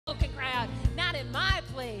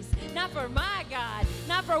not for my God,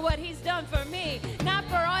 not for what he's done for me, not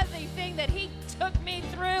for everything that he took me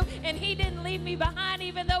through, and he didn't leave me behind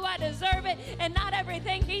even though I deserve it, and not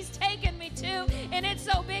everything he's taken me to, and it's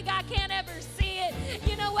so big I can't ever see it.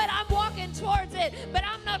 You know what? I'm walking towards it, but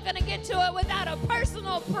I'm not going to get to it without a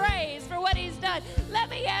personal praise for what he's done. Let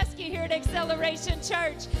me ask you here at Acceleration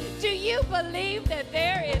Church, do you believe that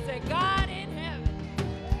there is a God in heaven?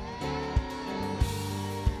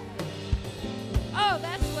 Oh,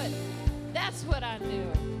 that's what I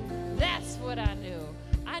knew. That's what I knew.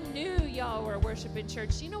 I knew y'all were worshiping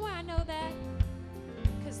church. You know why I know that?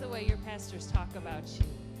 Because the way your pastors talk about you.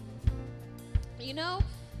 You know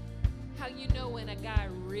how you know when a guy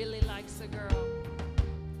really likes a girl?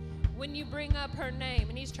 When you bring up her name,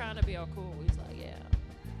 and he's trying to be all cool. He's like, yeah,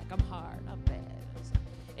 like I'm hard, I'm bad.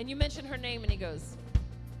 And you mention her name, and he goes,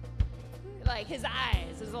 like his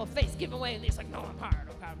eyes, his little face giving away, and he's like, no, I'm hard,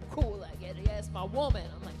 I'm cool, I get it. Yeah, it's my woman.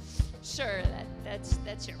 I'm like, sure,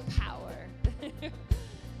 that's your power.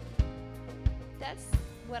 That's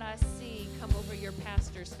what I see come over your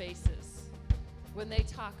pastors' faces when they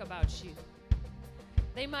talk about you.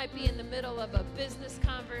 They might be in the middle of a business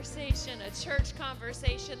conversation, a church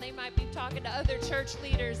conversation. They might be talking to other church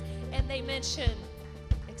leaders, and they mention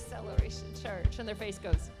Acceleration Church, and their face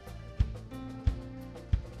goes.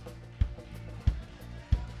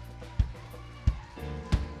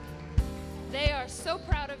 They are so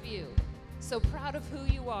proud of you, so proud of who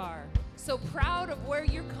you are, so proud of where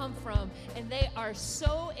you come from, and they are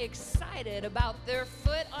so excited about their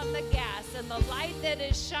foot on the gas and the light that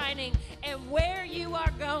is shining and where you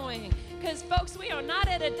are going. Because, folks, we are not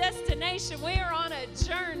at a destination. We are on a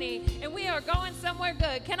journey, and we are going somewhere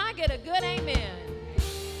good. Can I get a good amen?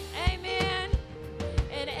 Amen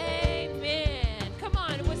and amen. Come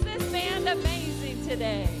on, was this band amazing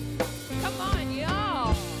today? Come on,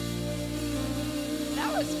 y'all.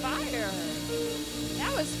 That was fire.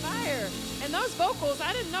 That was fire. And those vocals,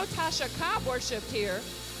 I didn't know Tasha Cobb worshiped here.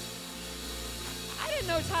 I didn't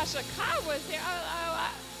know Tasha Cobb was here.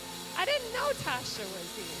 I didn't know Tasha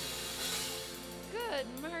was here. Good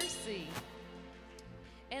mercy.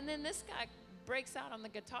 And then this guy breaks out on the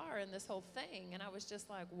guitar and this whole thing, and I was just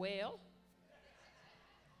like, well,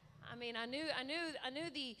 I mean, I knew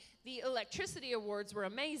the electricity awards were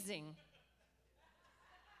amazing.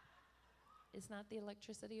 It's not the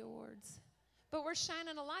electricity awards. But we're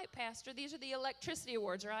shining a light, Pastor. These are the electricity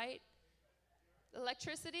awards, right?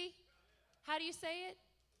 Electricity? How do you say it?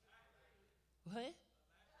 What?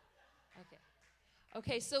 Okay.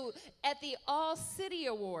 Okay, so at the All City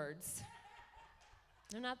Awards.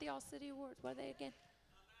 They're not the All City Awards. What are they again?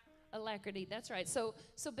 Alacrity. That's right. So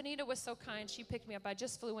Benita was so kind. She picked me up. I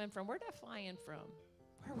just flew in from, where did I fly in from?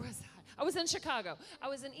 Where was I? I was in Chicago. I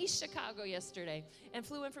was in East Chicago yesterday and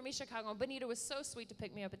flew in from East Chicago. And Benita was so sweet to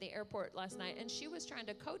pick me up at the airport last night. And she was trying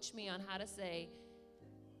to coach me on how to say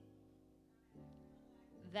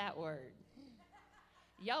that word.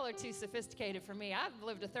 Y'all are too sophisticated for me. I've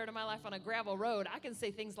lived a third of my life on a gravel road. I can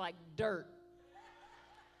say things like dirt,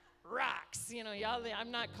 rocks. You know, y'all,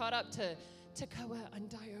 I'm not caught up to Kawa and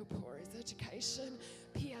Diopori's education.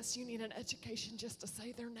 P.S. You need an education just to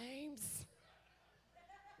say their names.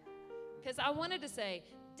 Because I wanted to say,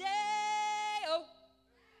 Deo.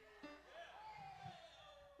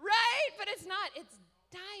 Right? But it's not. It's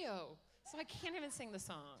Dio. So I can't even sing the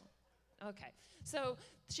song. Okay. So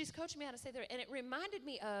she's coaching me how to say that. And it reminded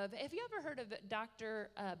me of, have you ever heard of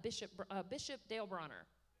Dr. Bishop Dale Bronner?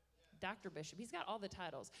 Dr. Bishop. He's got all the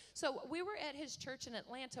titles. So we were at his church in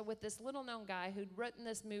Atlanta with this little-known guy who'd written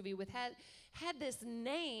this movie had this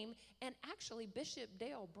name, and actually Bishop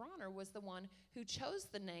Dale Bronner was the one who chose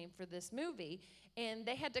the name for this movie, and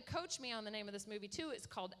they had to coach me on the name of this movie too. It's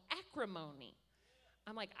called Acrimony.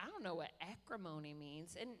 I'm like, I don't know what acrimony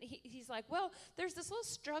means. And he's like, well, there's this little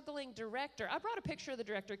struggling director. I brought a picture of the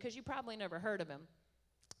director because you probably never heard of him.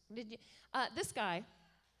 Did you? This guy.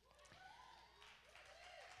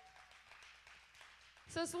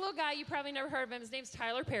 So this little guy, you probably never heard of him. His name's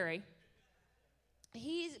Tyler Perry.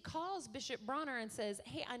 He calls Bishop Bronner and says,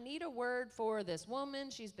 hey, I need a word for this woman.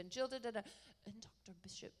 She's been jilted. And Dr.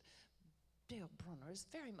 Bishop Dale Bronner is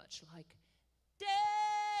very much like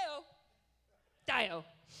Dio.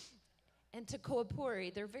 And to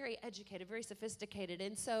Koapuri, they're very educated, very sophisticated.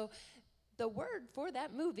 And so the word for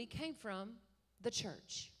that movie came from the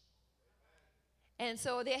church. And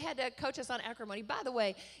so they had to coach us on acrimony. By the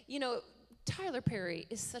way, you know, Tyler Perry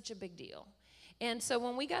is such a big deal. And so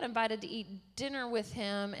when we got invited to eat dinner with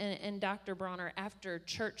him and Dr. Bronner after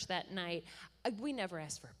church that night, we never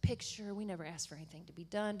asked for a picture. We never asked for anything to be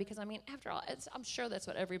done because, I mean, after all, I'm sure that's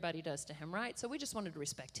what everybody does to him, right? So we just wanted to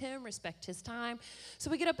respect him, respect his time.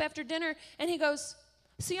 So we get up after dinner, and he goes,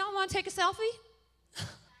 so y'all want to take a selfie?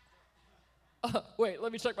 Wait,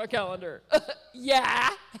 let me check my calendar.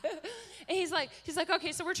 Yeah. And he's like,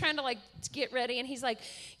 okay, so we're trying to get ready. And he's like,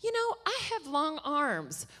 I have long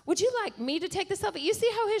arms. Would you like me to take the selfie? You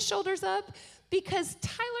see how his shoulder's up? Because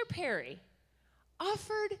Tyler Perry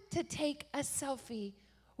offered to take a selfie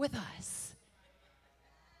with us.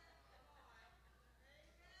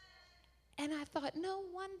 And I thought, no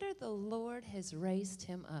wonder the Lord has raised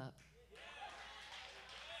him up.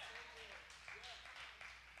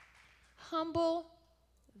 Humble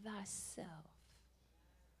thyself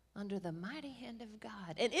under the mighty hand of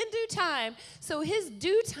God. And in due time, so his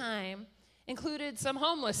due time included some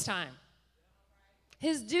homeless time.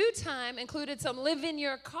 His due time included some live in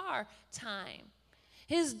your car time.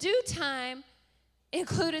 His due time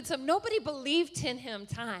included some nobody believed in him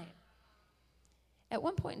time. At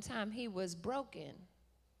one point in time, he was broken,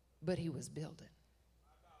 but he was building.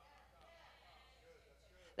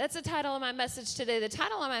 That's the title of my message today. The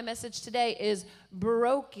title of my message today is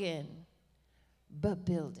Broken, but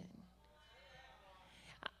Building.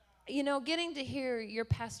 Getting to hear your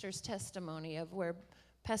pastor's testimony of where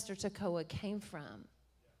Pastor Nicole came from.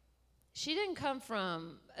 She didn't come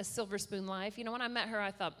from a silver spoon life. When I met her,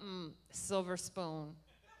 I thought, silver spoon.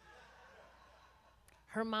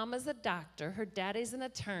 Her mama's a doctor. Her daddy's an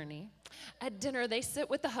attorney. At dinner, they sit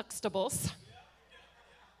with the Huxtables.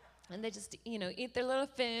 And they just, eat their little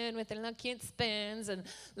food with their little cute spoons. And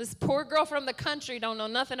this poor girl from the country don't know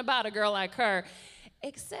nothing about a girl like her.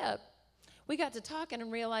 Except we got to talking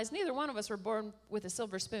and realized neither one of us were born with a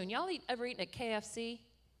silver spoon. Y'all ever eaten at KFC?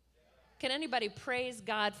 Can anybody praise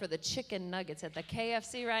God for the chicken nuggets at the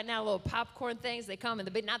KFC right now? Little popcorn things. They come in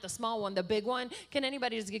the big, not the small one, the big one. Can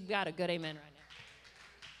anybody just give God a good amen right now?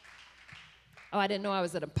 Oh, I didn't know I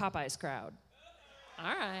was at a Popeyes crowd.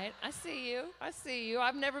 All right, I see you. I see you.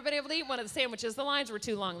 I've never been able to eat one of the sandwiches. The lines were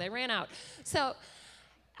too long. They ran out. So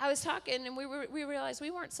I was talking, and we realized we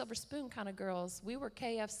weren't silver spoon kind of girls. We were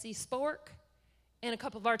KFC spork, and a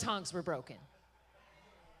couple of our tongues were broken.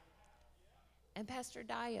 And Pastor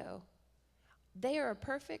Dio, they are a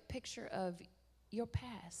perfect picture of your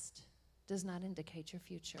past does not indicate your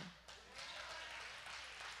future.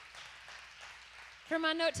 For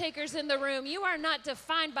my note takers in the room, you are not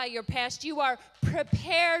defined by your past. You are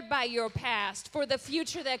prepared by your past for the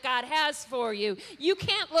future that God has for you. You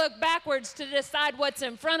can't look backwards to decide what's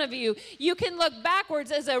in front of you. You can look backwards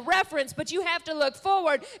as a reference, but you have to look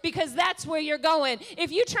forward because that's where you're going. If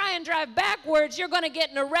you try and drive backwards, you're going to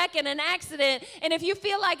get in a wreck and an accident. And if you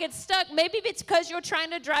feel like it's stuck, maybe it's because you're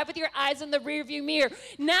trying to drive with your eyes in the rearview mirror.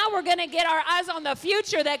 Now we're going to get our eyes on the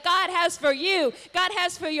future that God has for you. God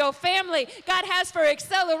has for your family. God has for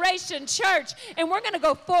Acceleration Church, and we're going to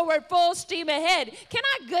go forward full steam ahead. Can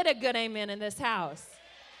I get a good amen in this house?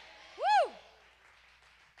 Woo!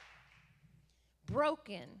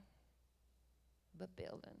 Broken, but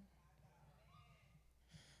building.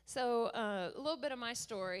 So a little bit of my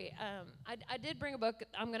story. I did bring a book.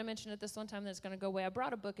 I'm going to mention it this one time, then it's going to go away. I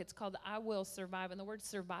brought a book. It's called I Will Survive, and the word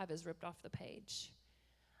survive is ripped off the page.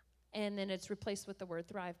 And then it's replaced with the word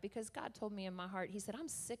thrive because God told me in my heart, he said, I'm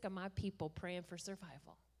sick of my people praying for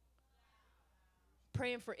survival.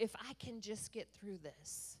 Praying for if I can just get through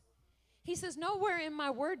this. He says, nowhere in my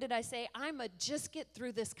word did I say I'm a just get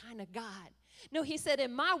through this kind of God. No, he said,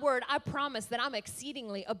 in my word, I promise that I'm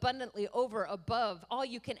exceedingly abundantly over above all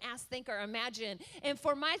you can ask, think, or imagine. And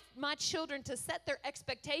for my children to set their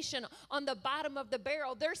expectation on the bottom of the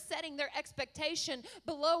barrel, they're setting their expectation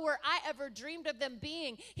below where I ever dreamed of them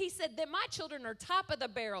being. He said that my children are top of the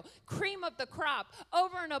barrel, cream of the crop,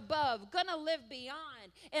 over and above, gonna live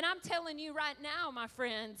beyond. And I'm telling you right now, my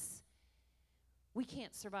friends, we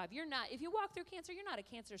can't survive. If you walk through cancer, you're not a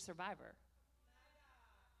cancer survivor.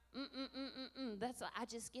 That's I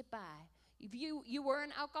just get by. If you were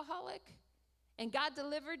an alcoholic and God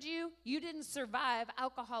delivered you, you didn't survive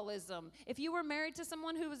alcoholism. If you were married to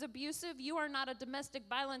someone who was abusive, you are not a domestic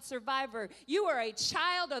violence survivor. You are a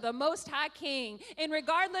child of the Most High King. And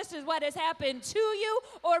regardless of what has happened to you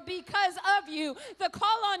or because of you, the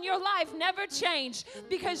call on your life never changed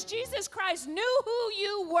because Jesus Christ knew who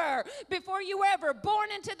you were before you were ever born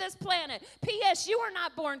into this planet. P.S. You were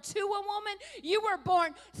not born to a woman. You were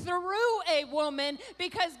born through a woman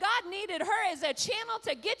because God needed her as a channel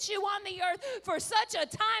to get you on the earth for for such a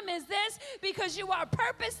time as this because you are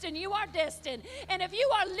purposed and you are destined. And if you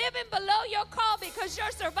are living below your call because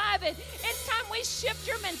you're surviving, it's time we shift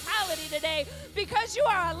your mentality today because you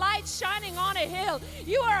are a light shining on a hill.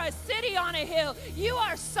 You are a city on a hill. You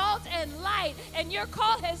are salt and light, and your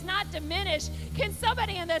call has not diminished. Can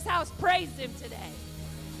somebody in this house praise him today?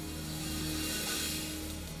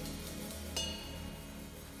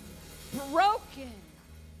 Broken,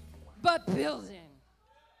 but building.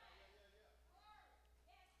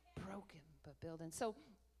 Broken, but building. So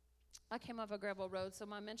I came off a gravel road, so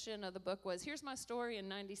my mention of the book was, here's my story in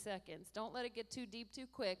 90 seconds. Don't let it get too deep too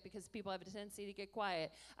quick because people have a tendency to get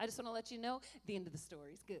quiet. I just want to let you know the end of the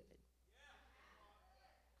story is good.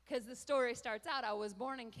 Because the story starts out, I was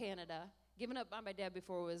born in Canada, given up by my dad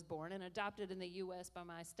before I was born, and adopted in the U.S. by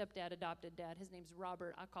my stepdad, adopted dad. His name's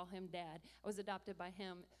Robert. I call him Dad. I was adopted by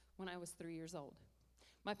him when I was 3 years old.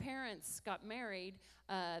 My parents got married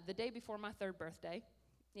the day before my 3rd birthday,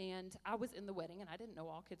 and I was in the wedding, and I didn't know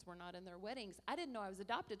all kids were not in their weddings. I didn't know I was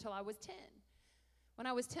adopted till I was 10. When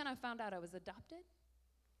I was 10, I found out I was adopted.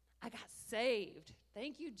 I got saved.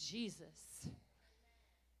 Thank you, Jesus.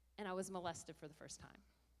 And I was molested for the first time.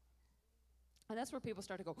 And that's where people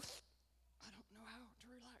start to go, I don't know how to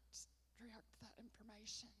react to that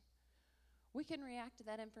information. We can react to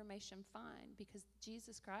that information fine because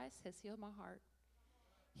Jesus Christ has healed my heart.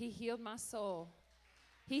 He healed my soul.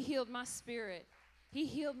 He healed my spirit. He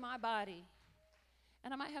healed my body.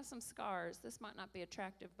 And I might have some scars. This might not be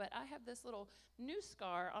attractive, but I have this little new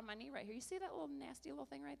scar on my knee right here. You see that little nasty little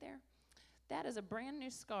thing right there? That is a brand new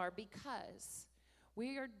scar because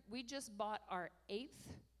we just bought our 8th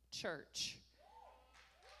church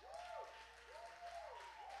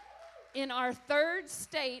in our 3rd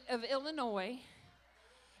state of Illinois.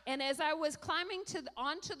 And as I was climbing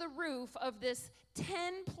onto the roof of this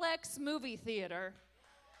 10-plex movie theater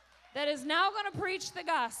that is now going to preach the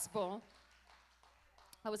gospel,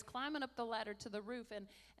 I was climbing up the ladder to the roof, and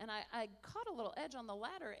I caught a little edge on the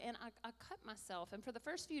ladder, and I cut myself. And for the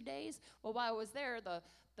first few days, well, while I was there,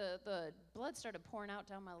 the blood started pouring out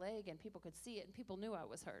down my leg, and people could see it, and people knew I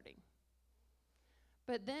was hurting.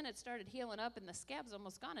 But then it started healing up, and the scab's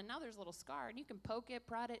almost gone, and now there's a little scar, and you can poke it,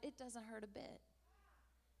 prod it. It doesn't hurt a bit.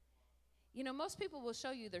 You know, most people will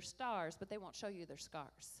show you their stars, but they won't show you their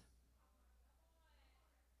scars.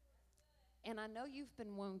 And I know you've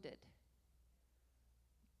been wounded,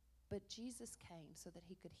 but Jesus came so that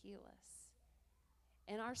he could heal us.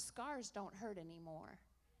 And our scars don't hurt anymore.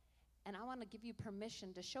 And I want to give you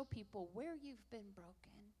permission to show people where you've been broken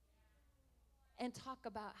and talk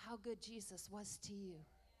about how good Jesus was to you.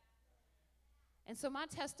 And so my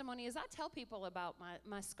testimony is I tell people about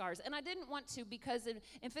my scars. And I didn't want to because in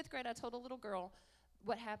 5th grade I told a little girl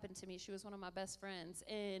what happened to me. She was one of my best friends.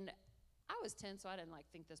 And I was 10, so I didn't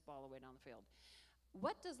think this ball away down the field.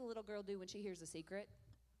 What does a little girl do when she hears a secret?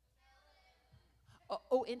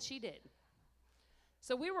 Oh, and she did.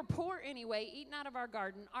 So we were poor anyway, eating out of our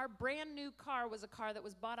garden. Our brand new car was a car that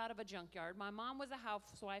was bought out of a junkyard. My mom was a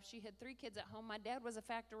housewife. She had 3 kids at home. My dad was a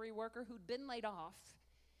factory worker who'd been laid off.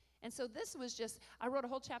 And so this was just, I wrote a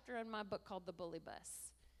whole chapter in my book called The Bully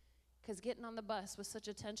Bus. Because getting on the bus was such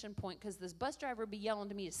a tension point because this bus driver would be yelling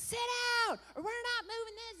to me to sit down or we're not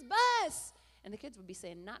moving this bus. And the kids would be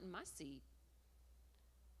saying, not in my seat.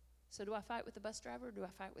 So do I fight with the bus driver or do I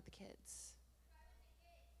fight with the kids?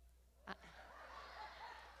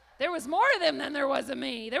 There was more of them than there was of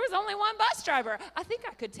me. There was only one bus driver. I think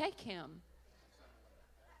I could take him.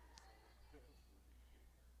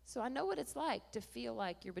 So I know what it's like to feel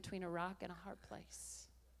like you're between a rock and a hard place.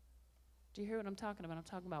 Do you hear what I'm talking about? I'm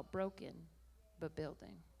talking about broken, but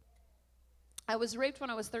building. I was raped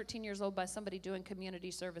when I was 13 years old by somebody doing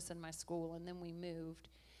community service in my school, and then we moved.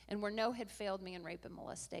 And where no had failed me in rape and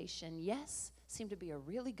molestation, yes seemed to be a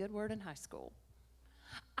really good word in high school.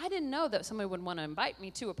 I didn't know that somebody would want to invite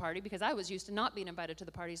me to a party because I was used to not being invited to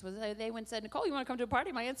the parties. They went and said, Nicole, you want to come to a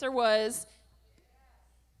party? My answer was,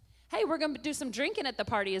 hey, we're going to do some drinking at the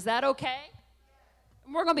party. Is that okay?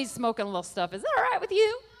 We're going to be smoking a little stuff. Is that all right with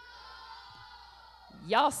you?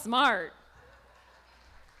 Y'all smart.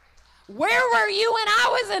 Where were you when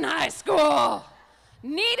I was in high school?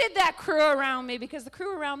 Needed that crew around me because the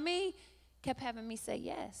crew around me kept having me say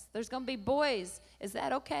yes. There's going to be boys. Is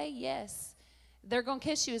that okay? Yes. They're going to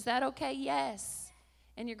kiss you. Is that okay? Yes.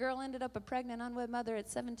 And your girl ended up a pregnant, unwed mother at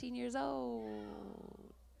 17 years old.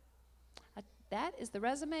 That is the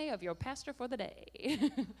resume of your pastor for the day.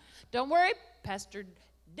 Don't worry, Pastor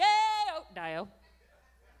Dio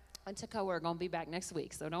and Takoa are going to be back next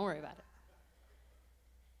week, so don't worry about it.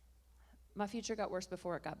 My future got worse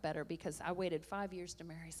before it got better because I waited 5 years to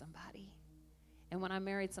marry somebody. And when I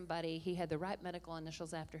married somebody, he had the right medical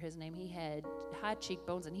initials after his name. He had high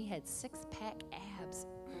cheekbones, and he had six-pack abs.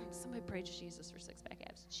 Somebody praise Jesus for six-pack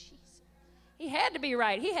abs. Jeez. He had to be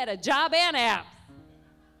right. He had a job and abs.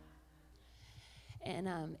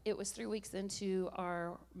 And it was 3 weeks into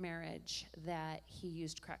our marriage that he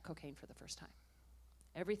used crack cocaine for the first time.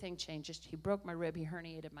 Everything changed. He broke my rib. He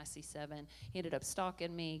herniated my C7. He ended up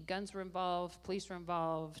stalking me. Guns were involved. Police were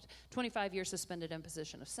involved. 25 years suspended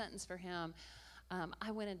imposition of sentence for him.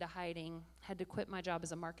 I went into hiding, had to quit my job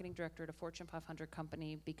as a marketing director at a Fortune 500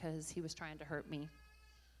 company because he was trying to hurt me.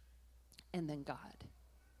 And then God.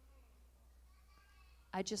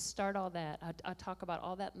 I just start all that. I talk about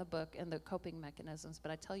all that in the book and the coping mechanisms,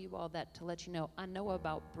 but I tell you all that to let you know I know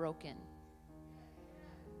about broken,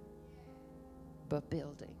 but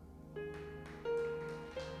building.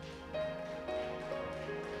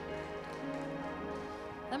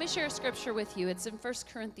 Let me share a scripture with you. It's in 1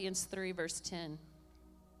 Corinthians 3, verse 10.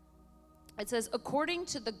 It says, according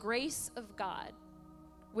to the grace of God,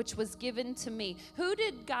 which was given to me. Who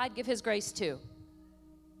did God give his grace to?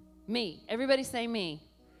 Me. Everybody say me.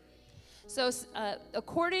 So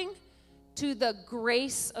according to the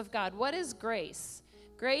grace of God. What is grace?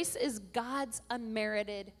 Grace is God's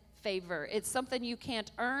unmerited favor. It's something you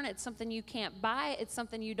can't earn. It's something you can't buy. It's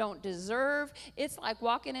something you don't deserve. It's like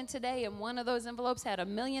walking in today and one of those envelopes had $1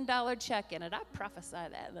 million check in it. I prophesy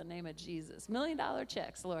that in the name of Jesus. $1 million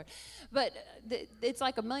checks, Lord. But it's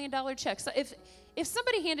like $1 million check. So if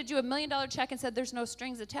somebody handed you $1 million check and said there's no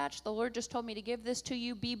strings attached, the Lord just told me to give this to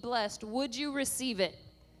you, be blessed, would you receive it?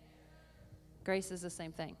 Grace is the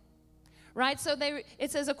same thing. Right? So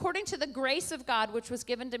it says, according to the grace of God, which was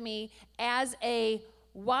given to me as a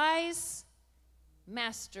wise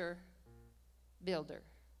master builder.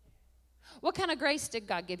 What kind of grace did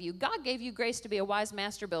God give you? God gave you grace to be a wise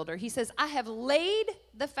master builder. He says, I have laid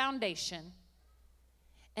the foundation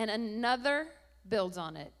and another builds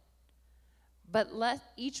on it. But let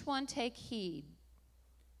each one take heed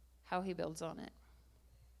how he builds on it.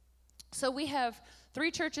 So we have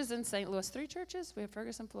 3 churches in St. Louis. 3 churches? We have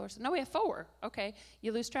Ferguson, Florissant. No, we have 4. Okay,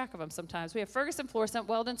 you lose track of them sometimes. We have Ferguson, Florissant,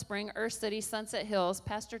 Weldon Spring, Earth City, Sunset Hills.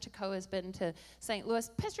 Pastor Taco has been to St. Louis.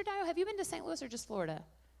 Pastor Dio, have you been to St. Louis or just Florida?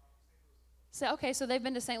 So, okay, so they've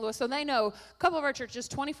been to St. Louis. So they know a couple of our churches,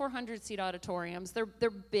 2,400 seat auditoriums. They're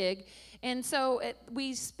big. And so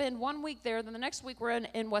we spend 1 week there. Then the next week we're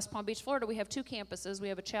in West Palm Beach, Florida. We have 2 campuses. We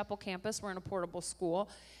have a chapel campus. We're in a portable school.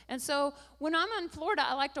 And so when I'm in Florida,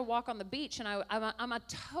 I like to walk on the beach, and I'm a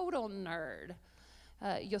total nerd.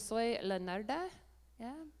 Yo soy la nerda.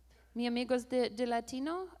 Yeah. Mi amigos de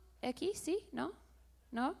Latino aquí, sí? No?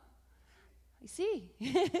 No? Sí.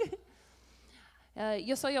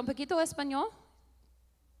 Yo soy un poquito español.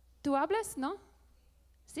 ¿Tú hablas? No?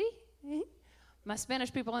 Sí? My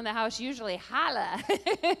Spanish people in the house usually holla.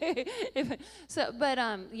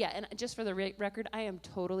 Yeah, and just for the record, I am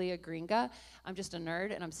totally a gringa. I'm just a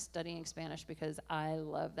nerd, and I'm studying Spanish because I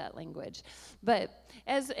love that language.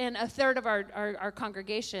 And a third of our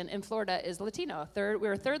congregation in Florida is Latino.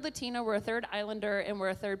 We're a third Latino, we're a third Islander, and we're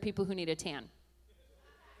a third people who need a tan.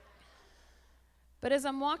 But as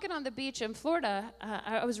I'm walking on the beach in Florida,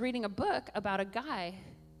 I was reading a book about a guy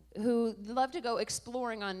who loved to go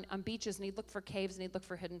exploring on beaches, and he'd look for caves, and he'd look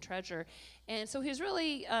for hidden treasure. And so he was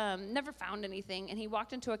really never found anything, and he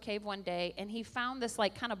walked into a cave one day, and he found this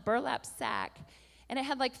like kind of burlap sack, and it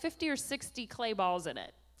had like 50 or 60 clay balls in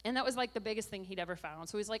it. And that was like the biggest thing he'd ever found.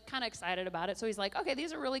 So he's like kind of excited about it. So he's like, okay,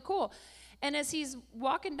 these are really cool. And as he's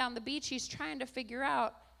walking down the beach, he's trying to figure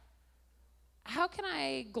out, how can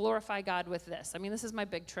I glorify God with this? I mean, this is my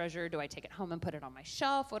big treasure. Do I take it home and put it on my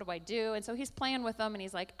shelf? What do I do? And so he's playing with them, and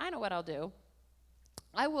he's like, I know what I'll do.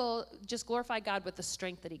 I will just glorify God with the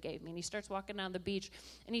strength that he gave me. And he starts walking down the beach,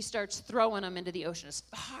 and he starts throwing them into the ocean as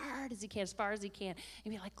hard as he can, as far as he can.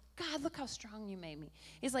 And be like, God, look how strong you made me.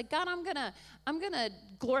 He's like, God, I'm gonna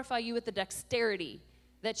glorify you with the dexterity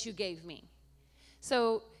that you gave me.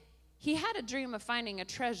 So he had a dream of finding a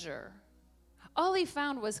treasure. All he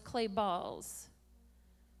found was clay balls,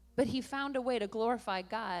 but he found a way to glorify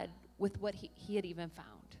God with what he had even found.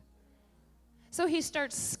 So he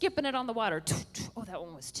starts skipping it on the water. Oh, that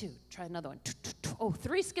one was 2. Try another one. Oh,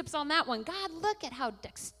 3 skips on that one. God, look at how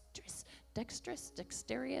dexterous.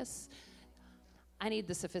 I need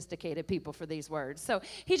the sophisticated people for these words. So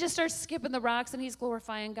he just starts skipping the rocks, and he's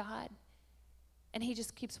glorifying God. And he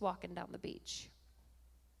just keeps walking down the beach.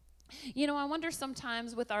 You know, I wonder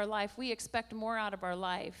sometimes with our life, we expect more out of our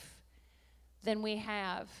life than we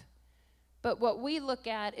have. But what we look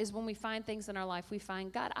at is when we find things in our life, we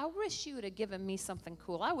find, God, I wish you would have given me something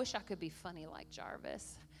cool. I wish I could be funny like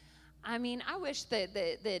Jarvis. I mean, I wish that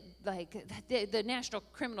the National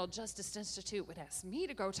Criminal Justice Institute would ask me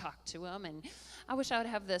to go talk to him, and I wish I would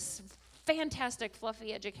have this fantastic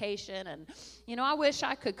fluffy education, and I wish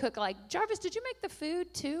I could cook like Jarvis. Did you make the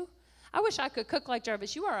food too? I wish I could cook like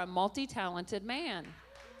Jarvis. You are a multi-talented man.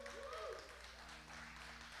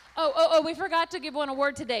 Oh, we forgot to give one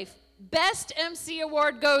award today. Best MC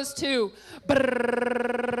award goes to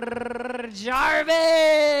Jarvis.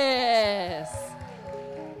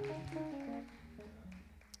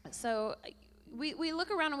 So we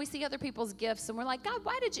look around and we see other people's gifts, and we're like, God,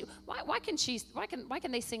 why can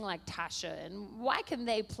they sing like Tasha, and why can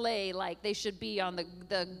they play like they should be on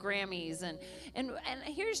the Grammys, and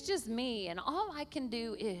here's just me, and all I can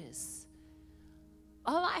do is,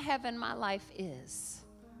 all I have in my life is,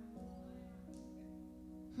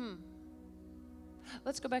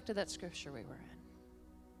 Let's go back to that scripture we were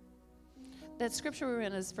in. That scripture we were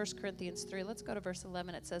in is 1 Corinthians 3. Let's go to verse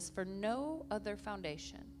 11. It says, for no other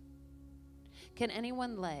foundation can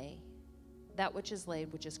anyone lay that which is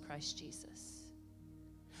laid, which is Christ Jesus.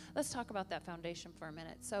 Let's talk about that foundation for a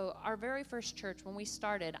minute. So our very first church, when we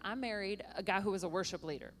started, I married a guy who was a worship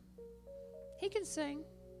leader. He can sing,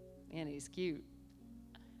 and he's cute.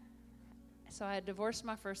 So I had divorced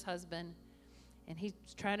my first husband, and he's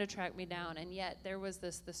trying to track me down. And yet there was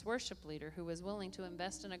this worship leader who was willing to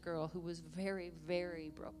invest in a girl who was very,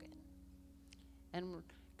 very broken. And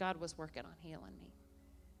God was working on healing me.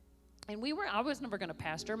 And I was never going to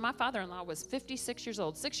pastor. My father-in-law was 56 years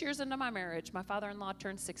old. 6 years into my marriage, my father-in-law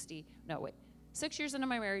turned 60. No, wait. 6 years into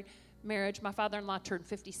my marriage, my father-in-law turned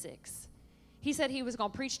 56. He said he was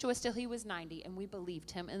going to preach to us till he was 90, and we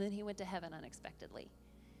believed him. And then he went to heaven unexpectedly.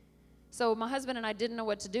 So my husband and I didn't know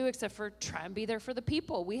what to do except for try and be there for the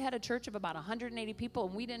people. We had a church of about 180 people,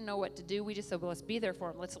 and we didn't know what to do. We just said, well, let's be there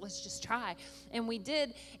for them. Let's just try. And we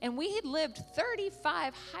did. And we had lived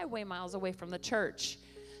 35 highway miles away from the church.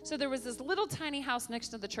 So there was this little tiny house next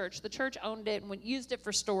to the church. The church owned it and used it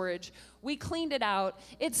for storage. We cleaned it out.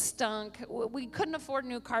 It stunk. We couldn't afford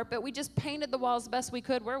new carpet. We just painted the walls the best we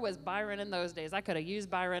could. Where was Byron in those days? I could have used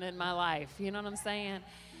Byron in my life. You know what I'm saying?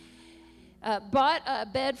 Bought a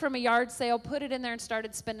bed from a yard sale, put it in there, and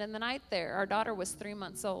started spending the night there. Our daughter was 3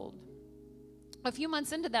 months old. A few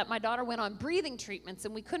months into that, my daughter went on breathing treatments,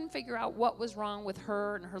 and we couldn't figure out what was wrong with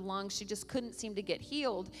her and her lungs. She just couldn't seem to get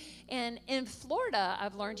healed. And in Florida,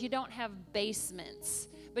 I've learned you don't have basements.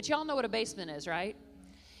 But y'all know what a basement is, right?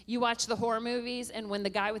 You watch the horror movies, and when the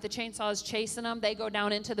guy with the chainsaw is chasing them, they go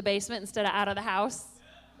down into the basement instead of out of the house.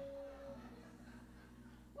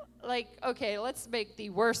 Like, okay, let's make the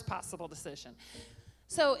worst possible decision.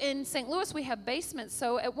 So in St. Louis, we have basements.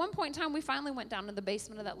 So at one point in time, we finally went down to the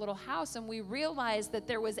basement of that little house, and we realized that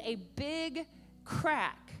there was a big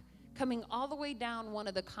crack coming all the way down one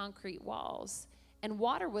of the concrete walls. And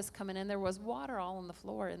water was coming in. There was water all on the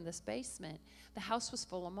floor in this basement. The house was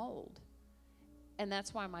full of mold. And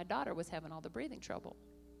that's why my daughter was having all the breathing trouble.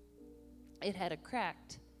 It had a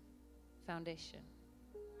cracked foundation.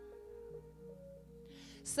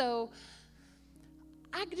 So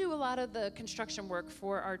I do a lot of the construction work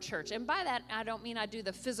for our church. And by that, I don't mean I do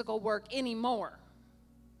the physical work anymore.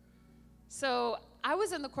 So I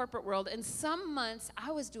was in the corporate world, and some months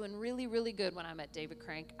I was doing really, really good when I met David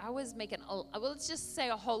Crank. I was making, let's just say,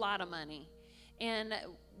 a whole lot of money. And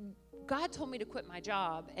God told me to quit my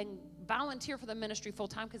job and volunteer for the ministry full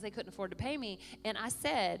time because they couldn't afford to pay me. And I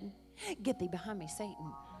said, get thee behind me,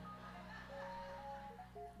 Satan.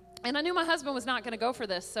 And I knew my husband was not going to go for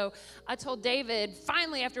this. So I told David,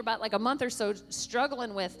 finally, after about like a month or so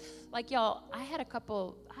struggling with, like, y'all, I had a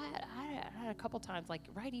couple times, like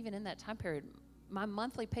right even in that time period, my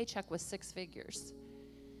monthly paycheck was 6 figures.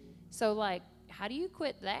 So like, how do you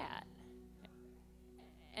quit that?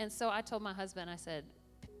 And so I told my husband, I said,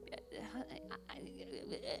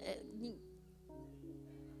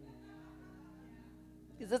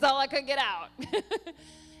 because that's all I could get out.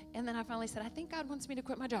 And then I finally said, I think God wants me to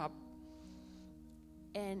quit my job.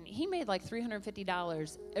 And he made like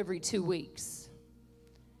 $350 every 2 weeks.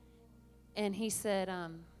 And he said, I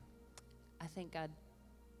think God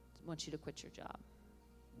wants you to quit your job.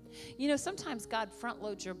 You know, sometimes God front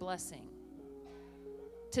loads your blessing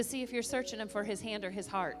to see if you're searching him for his hand or his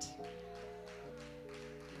heart.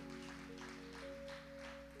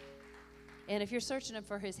 And if you're searching him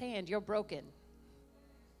for his hand, you're broken.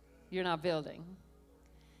 You're not building.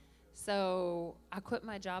 So I quit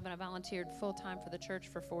my job and I volunteered full-time for the church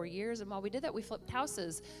for 4 years. And while we did that, we flipped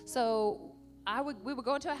houses. So we would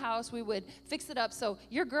go into a house, we would fix it up so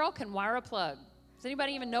your girl can wire a plug. Does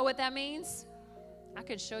anybody even know what that means? I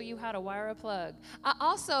could show you how to wire a plug. I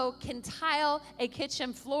also can tile a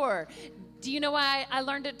kitchen floor. Do you know why I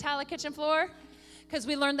learned to tile a kitchen floor? Because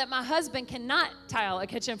we learned that my husband cannot tile a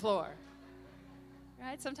kitchen floor.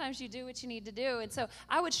 Right? Sometimes you do what you need to do. And so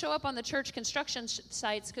I would show up on the church construction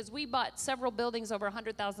sites because we bought several buildings over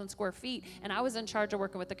 100,000 square feet, and I was in charge of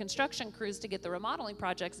working with the construction crews to get the remodeling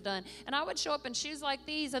projects done. And I would show up in shoes like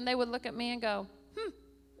these, and they would look at me and go,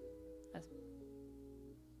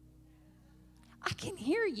 I can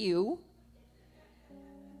hear you.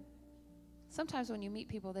 Sometimes when you meet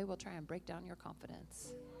people, they will try and break down your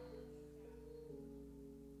confidence.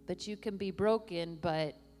 But you can be broken,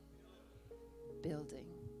 but building.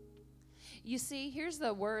 You see, here's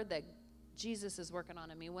the word that Jesus is working on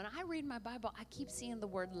in me. When I read my Bible, I keep seeing the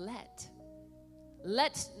word let.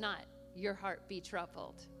 Let not your heart be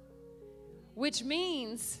troubled. Which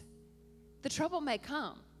means the trouble may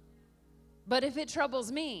come. But if it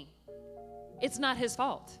troubles me, it's not his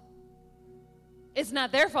fault. It's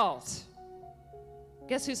not their fault.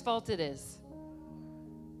 Guess whose fault it is?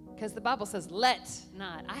 Because the Bible says, let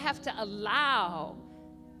not. I have to allow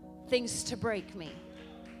things to break me.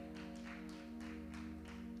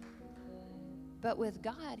 But with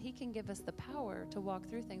God, he can give us the power to walk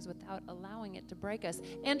through things without allowing it to break us.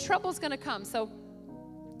 And trouble's going to come. So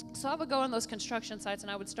I would go on those construction sites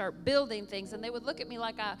and I would start building things, and they would look at me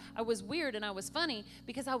like I was weird and I was funny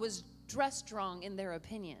because I was dressed wrong in their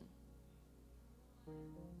opinion.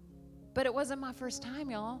 But it wasn't my first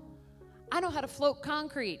time, y'all. I know how to float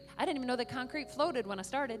concrete. I didn't even know that concrete floated when I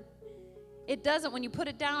started. It doesn't. When you put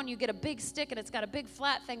it down, you get a big stick and it's got a big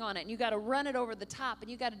flat thing on it, and you got to run it over the top,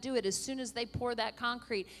 and you got to do it as soon as they pour that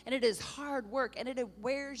concrete. And it is hard work, and it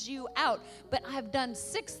wears you out. But I've done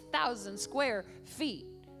 6,000 square feet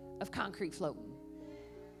of concrete floating.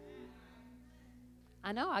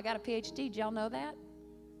 I know. I got a PhD. Did y'all know that?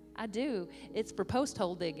 I do. It's for post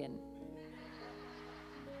hole digging.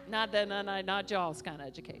 Not y'all's kind of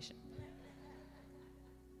education.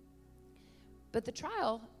 But the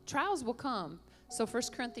trials will come. So 1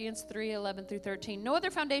 Corinthians 3:11 through 13. No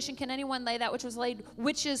other foundation can anyone lay that which was laid,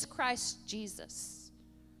 which is Christ Jesus.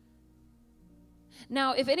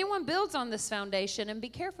 Now, if anyone builds on this foundation, and be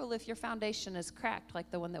careful if your foundation is cracked like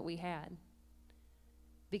the one that we had.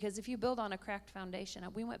 Because if you build on a cracked foundation,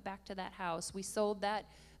 we went back to that house. We sold that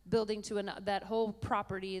building to that whole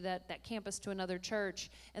property, that campus, to another church,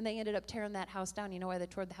 and they ended up tearing that house down. You know why they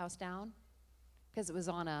tore the house down? Because it was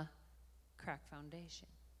on a cracked foundation.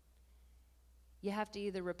 You have to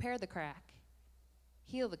either repair the crack,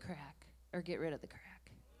 heal the crack, or get rid of the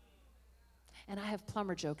crack. And I have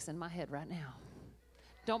plumber jokes in my head right now.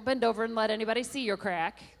 Don't bend over and let anybody see your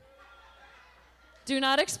crack. Do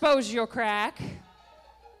not expose your crack.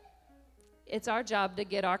 It's our job to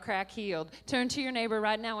get our crack healed. Turn to your neighbor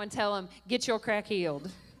right now and tell him, get your crack healed.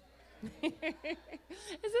 Is this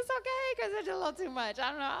okay? Because it's a little too much.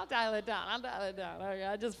 I don't know. I'll dial it down. Okay,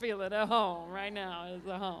 I just feel it at home right now. It's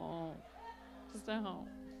at home. Just at home.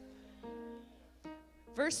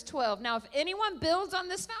 Verse 12. Now, if anyone builds on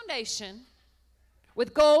this foundation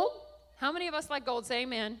with gold, how many of us like gold? Say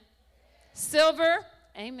amen. Silver,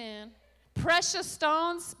 amen. Precious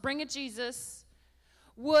stones, bring it Jesus.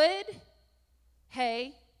 Wood,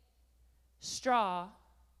 hay, straw,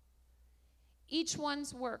 each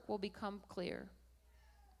one's work will become clear,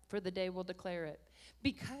 for the day will declare it,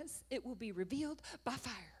 because it will be revealed by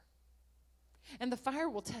fire. And the fire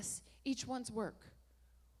will test each one's work,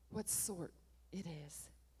 what sort it is.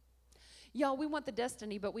 Y'all, we want the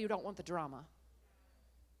destiny, but we don't want the drama.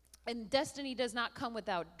 And destiny does not come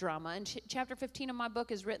without drama. And chapter 15 of my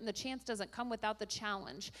book is written, the chance doesn't come without the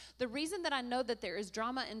challenge. The reason that I know that there is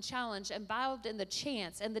drama and challenge involved in the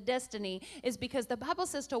chance and the destiny is because the Bible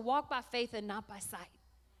says to walk by faith and not by sight.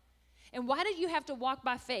 And why do you have to walk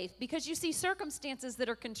by faith? Because you see circumstances that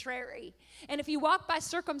are contrary. And if you walk by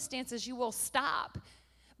circumstances, you will stop.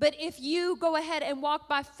 But if you go ahead and walk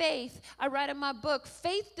by faith, I write in my book,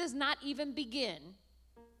 faith does not even begin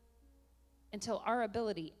until our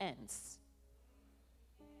ability ends.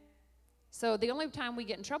 So the only time we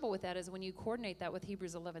get in trouble with that is when you coordinate that with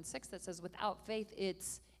Hebrews 11:6 that says, without faith,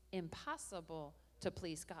 it's impossible to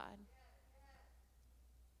please God.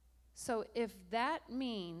 So if that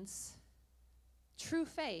means true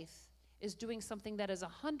faith is doing something that is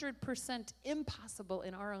 100% impossible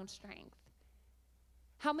in our own strength,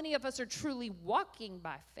 how many of us are truly walking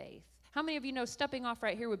by faith? How many of you know stepping off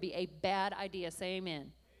right here would be a bad idea? Say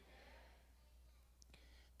amen.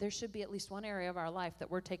 There should be at least one area of our life that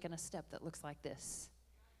we're taking a step that looks like this.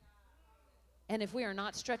 And if we are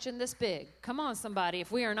not stretching this big, come on somebody,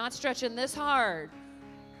 if we are not stretching this hard,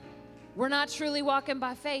 we're not truly walking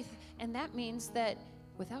by faith. And that means that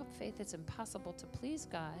without faith, it's impossible to please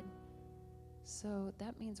God. So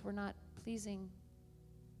that means we're not pleasing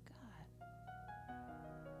God.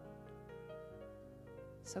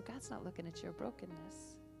 So God's not looking at your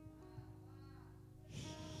brokenness.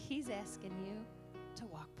 He's asking you to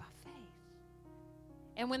walk by faith.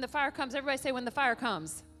 And when the fire comes, everybody say, when the fire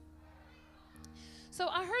comes. So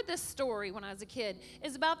I heard this story when I was a kid.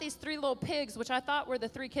 It's about these 3 little pigs, which I thought were the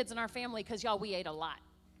 3 kids in our family because, y'all, we ate a lot.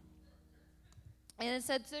 And it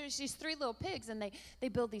said there's these 3 little pigs, and they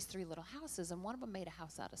build these 3 little houses, and one of them made a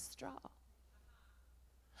house out of straw.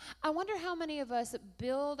 I wonder how many of us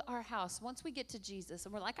build our house once we get to Jesus,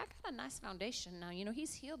 and we're like, I got a nice foundation now. You know,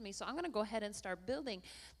 he's healed me, so I'm going to go ahead and start building.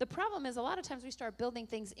 The problem is a lot of times we start building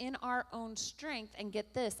things in our own strength, and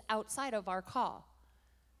get this, outside of our call.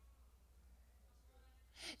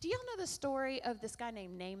 Do y'all know the story of this guy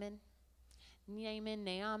named Naaman?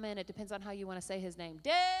 Naaman, it depends on how you want to say his name.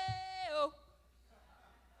 Deo.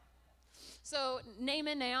 So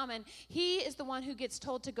Naaman, he is the one who gets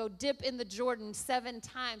told to go dip in the Jordan 7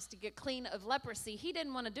 times to get clean of leprosy. He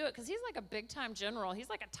didn't want to do it because he's like a big-time general. He's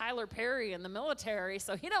like a Tyler Perry in the military,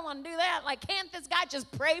 so he don't want to do that. Like, can't this guy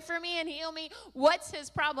just pray for me and heal me? What's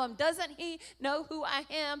his problem? Doesn't he know who I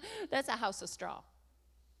am? That's a house of straw.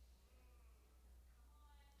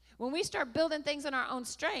 When we start building things in our own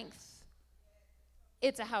strength,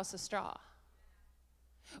 it's a house of straw.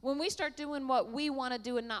 When we start doing what we want to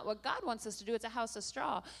do and not what God wants us to do, it's a house of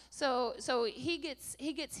straw. So he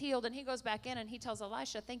gets healed, and he goes back in and he tells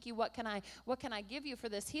Elisha, "Thank you. What can I give you for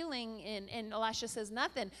this healing?" And Elisha says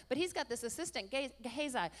nothing. But he's got this assistant,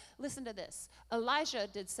 Gehazi. Listen to this. Elijah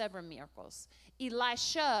did 7 miracles.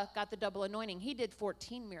 Elisha got the double anointing. He did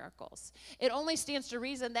 14 miracles. It only stands to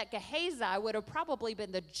reason that Gehazi would have probably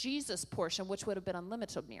been the Jesus portion, which would have been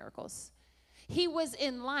unlimited miracles. He was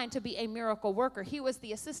in line to be a miracle worker. He was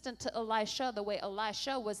the assistant to Elisha the way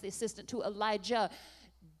Elisha was the assistant to Elijah.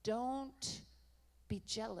 Don't be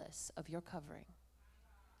jealous of your covering.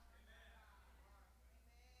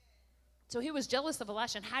 So he was jealous of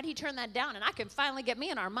Elisha, and how'd he turn that down? And I can finally get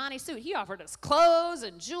me an Armani suit. He offered us clothes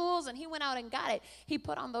and jewels, and he went out and got it. He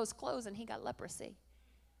put on those clothes, and he got leprosy.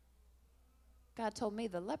 God told me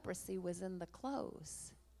the leprosy was in the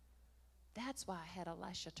clothes. That's why I had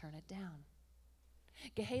Elisha turn it down.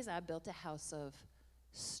 Gehazi built a house of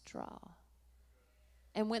straw.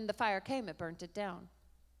 And when the fire came, it burnt it down.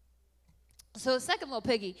 So the second little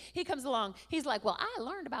piggy, he comes along. He's like, well, I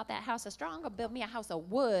learned about that house of straw. I'm going to build me a house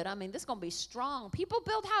of wood. I mean, this is going to be strong. People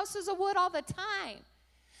build houses of wood all the time.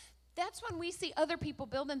 That's when we see other people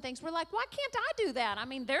building things. We're like, why can't I do that? I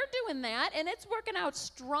mean, they're doing that, and it's working out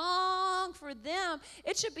strong for them.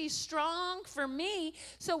 It should be strong for me.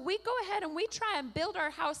 So we go ahead and we try and build our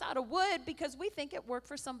house out of wood because we think it worked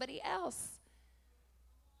for somebody else.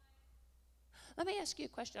 Let me ask you a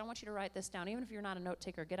question. I want you to write this down. Even if you're not a note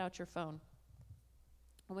taker, get out your phone.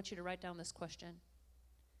 I want you to write down this question.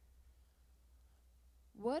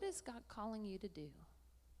 What is God calling you to do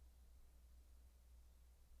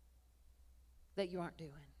that you aren't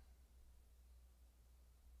doing?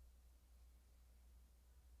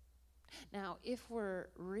 Now, if we're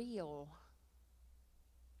real,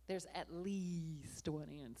 there's at least one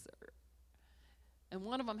answer. And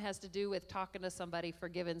one of them has to do with talking to somebody,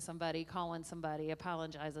 forgiving somebody, calling somebody,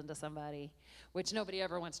 apologizing to somebody, which nobody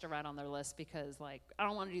ever wants to write on their list because, like, I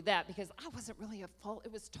don't want to do that because I wasn't really at fault.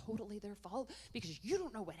 It was totally their fault because you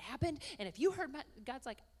don't know what happened. And if you heard God's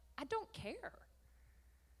like, I don't care.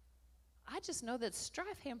 I just know that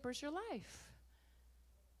strife hampers your life.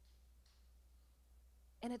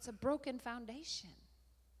 And it's a broken foundation.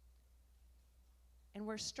 And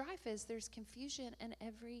where strife is, there's confusion and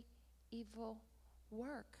every evil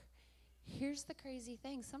work. Here's the crazy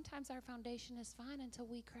thing. Sometimes our foundation is fine until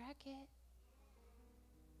we crack it.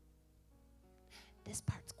 This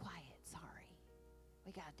part's quiet, sorry.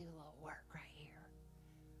 We got to do a little work right here.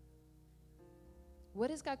 What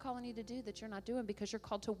is God calling you to do that you're not doing? Because you're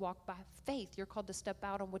called to walk by faith. You're called to step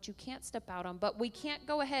out on what you can't step out on. But we can't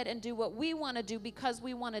go ahead and do what we want to do because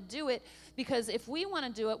we want to do it. Because if we want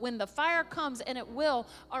to do it, when the fire comes, and it will,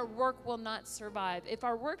 our work will not survive. If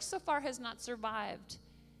our work so far has not survived,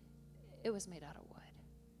 it was made out of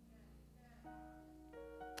wood.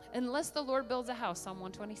 Unless the Lord builds a house, Psalm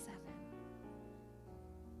 127,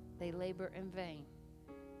 they labor in vain.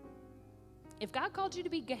 If God called you to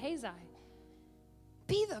be Gehazi,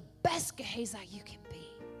 be the best Gehazi you can be.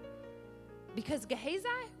 Because Gehazi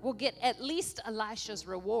will get at least Elisha's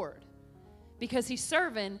reward because he's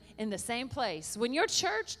serving in the same place. When your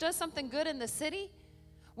church does something good in the city,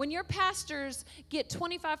 when your pastors get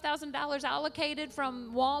 $25,000 allocated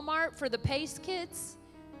from Walmart for the PACE kids,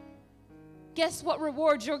 guess what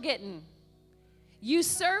reward you're getting? You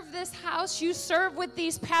serve this house, you serve with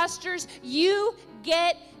these pastors, you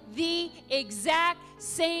get the exact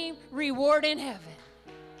same reward in heaven.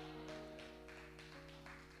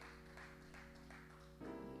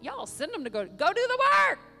 Y'all send them to go do the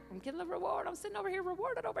work. I'm getting the reward. I'm sitting over here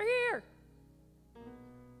rewarded over here.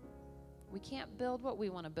 We can't build what we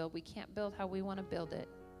want to build. We can't build how we want to build it.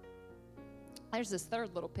 There's this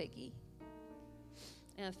third little piggy.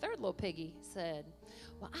 And the third little piggy said,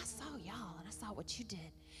 well, I saw y'all and I saw what you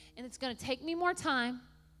did. And it's going to take me more time.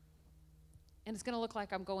 And it's going to look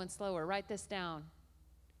like I'm going slower. Write this down.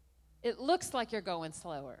 It looks like you're going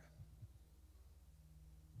slower.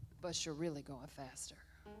 But you're really going faster.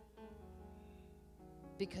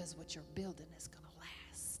 Because what you're building is going to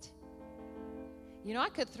last. You know, I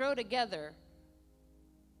could throw together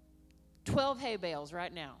 12 hay bales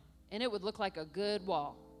right now. And it would look like a good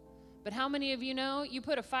wall. But how many of you know you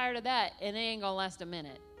put a fire to that and it ain't going to last a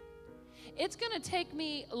minute? It's going to take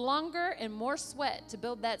me longer and more sweat to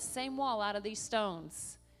build that same wall out of these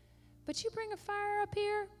stones. But you bring a fire up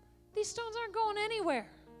here, these stones aren't going anywhere.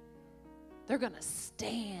 They're going to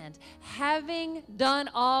stand. Having done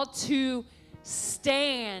all to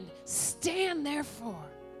stand. Stand therefore.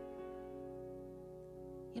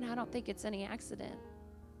 You know, I don't think it's any accident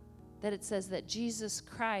that it says that Jesus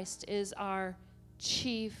Christ is our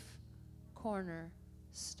chief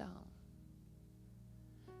cornerstone.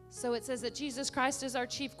 So it says that Jesus Christ is our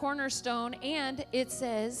chief cornerstone, and it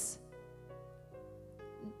says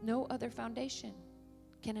no other foundation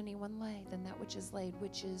can anyone lay than that which is laid,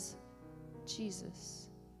 which is Jesus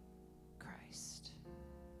Christ.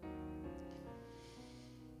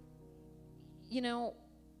 You know,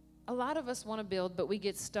 a lot of us want to build, but we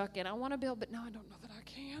get stuck in, I want to build, but no, I don't know that I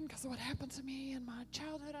can because of what happened to me in my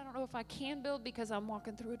childhood. I don't know if I can build because I'm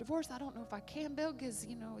walking through a divorce. I don't know if I can build because,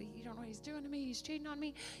 you know, you don't know what he's doing to me. He's cheating on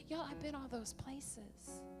me. Y'all, I've been all those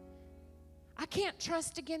places. I can't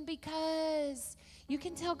trust again because you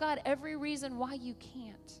can tell God every reason why you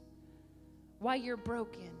can't, why you're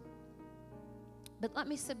broken. But let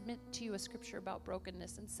me submit to you a scripture about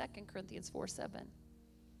brokenness in 2 Corinthians 4:7.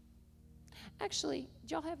 Actually,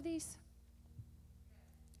 do y'all have these?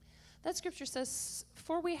 That scripture says,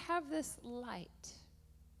 for we have this light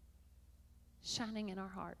shining in our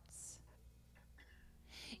hearts.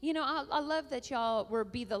 You know, I love that y'all were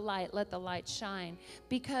be the light, let the light shine.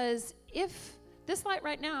 Because if this light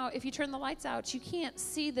right now, if you turn the lights out, you can't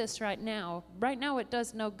see this right now. Right now it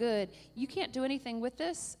does no good. You can't do anything with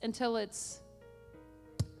this until it's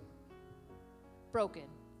broken.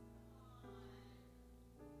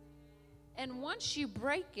 And once you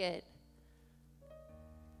break it,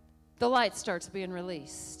 the light starts being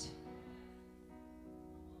released.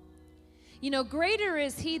 You know, greater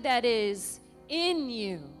is he that is in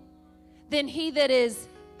you than he that is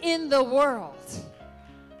in the world.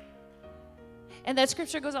 And that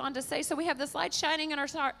scripture goes on to say, so we have this light shining in our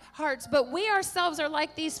hearts, but we ourselves are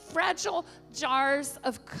like these fragile jars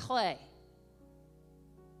of clay.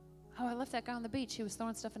 Oh, I left that guy on the beach. He was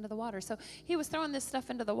throwing stuff into the water. So he was throwing this stuff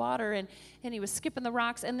into the water, and he was skipping the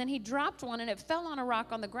rocks, and then he dropped one, and it fell on a rock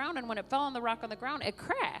on the ground, and when it fell on the rock on the ground, it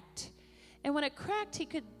cracked. And when it cracked, he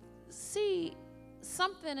could see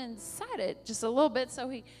something inside it just a little bit, so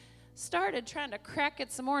he started trying to crack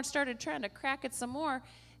it some more and started trying to crack it some more.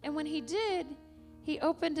 And when he did, he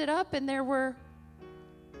opened it up, and there were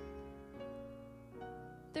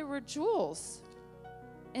jewels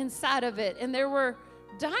inside of it, and there were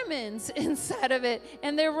diamonds inside of it,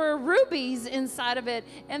 and there were rubies inside of it,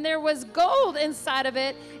 and there was gold inside of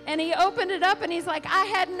it. And he opened it up, and he's like, I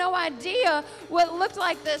had no idea what looked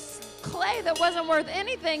like this clay that wasn't worth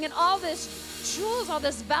anything, and all this jewels, all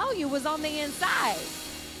this value was on the inside.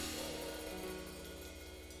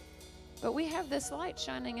 But we have this light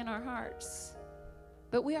shining in our hearts,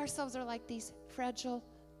 but we ourselves are like these fragile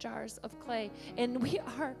jars of clay, and we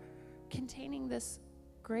are containing this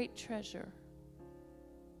great treasure.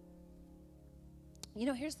 You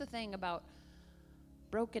know, here's the thing about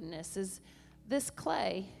brokenness is this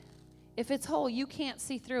clay, if it's whole, you can't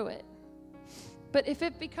see through it. But if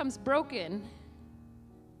it becomes broken,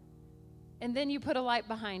 and then you put a light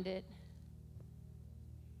behind it,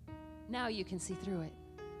 now you can see through it.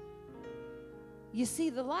 You see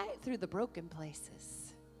the light through the broken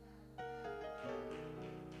places.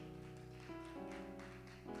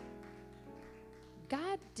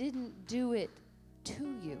 God didn't do it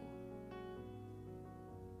to you,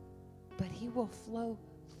 but he will flow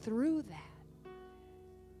through that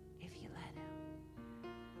if you let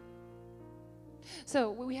him.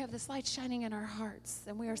 So we have this light shining in our hearts,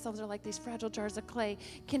 and we ourselves are like these fragile jars of clay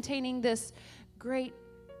containing this great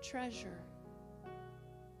treasure.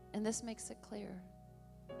 And this makes it clear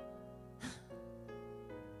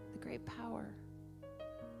The great power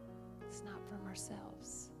is not from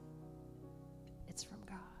ourselves. It's from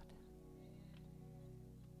God.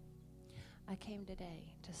 I came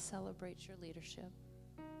today to celebrate your leadership,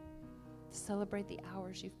 to celebrate the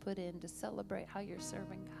hours you've put in, to celebrate how you're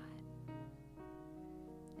serving God.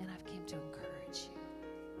 And I've came to encourage you.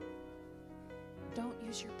 Don't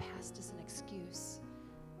use your past as an excuse.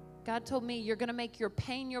 God told me you're going to make your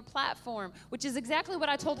pain your platform, which is exactly what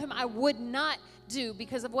I told him I would not do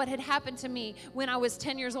because of what had happened to me when I was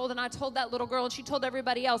 10 years old. And I told that little girl, and she told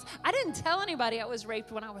everybody else. I didn't tell anybody I was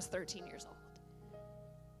raped when I was 13 years old.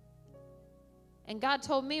 And God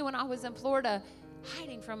told me when I was in Florida,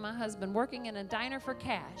 hiding from my husband, working in a diner for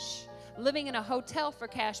cash, living in a hotel for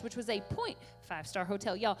cash, which was a Point 5-star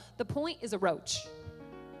hotel. Y'all, the Point is a roach.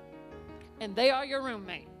 And they are your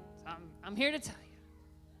roommate. So I'm here to tell you.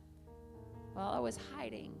 While I was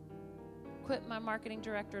hiding, quit my marketing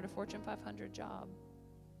director at a Fortune 500 job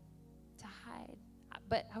to hide.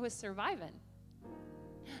 But I was surviving.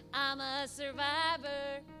 I'm a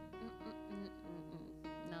survivor.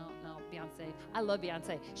 No, Beyonce. I love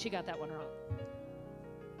Beyonce. She got that one wrong.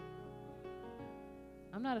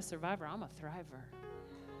 I'm not a survivor. I'm a thriver.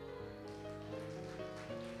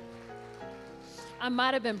 I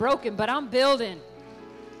might have been broken, but I'm building.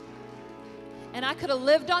 And I could have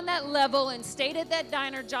lived on that level and stayed at that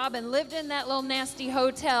diner job and lived in that little nasty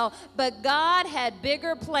hotel. But God had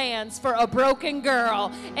bigger plans for a broken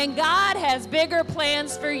girl. And God has bigger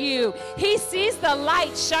plans for you. He sees the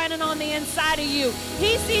light shining on the inside of you.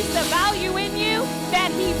 He sees the value in you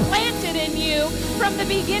that he planted in you from the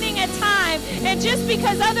beginning of time. And just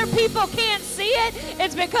because other people can't see it,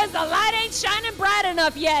 it's because the light ain't shining bright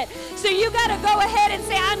enough yet. So you got to go ahead and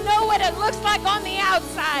say, I know what it looks like on the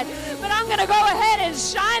outside, but I'm going to go ahead and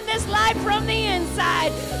shine this light from the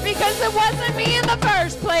inside because it wasn't me in the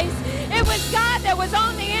first place. It was God that was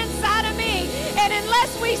on the inside of me. And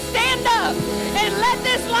unless we stand up and let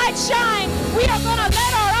this light shine, we are going to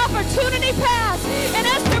let our opportunity pass. And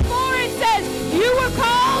Esther 4, it says, you were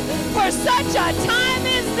called for such a time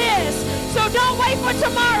as this. So don't wait for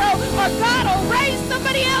tomorrow or God will raise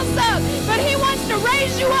somebody else up. But he wants to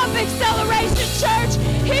raise you up, Acceleration Church.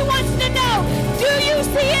 He wants to know, do you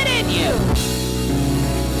see it in you?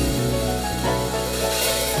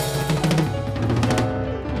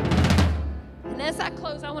 And as I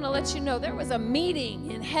close, I want to let you know there was a meeting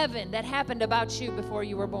in heaven that happened about you before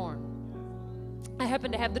you were born. I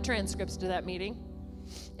happen to have the transcripts to that meeting.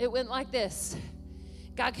 It went like this.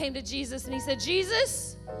 God came to Jesus and he said,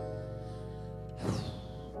 Jesus,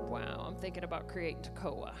 wow, I'm thinking about creating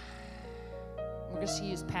Tekoa. I'm going to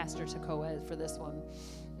use Pastor Tekoa for this one.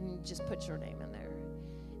 And just put your name in there.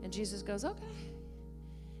 And Jesus goes, okay.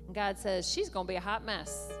 And God says, she's going to be a hot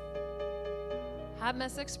mess. Hot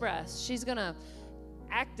mess express. She's going to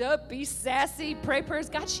act up, be sassy, pray prayers.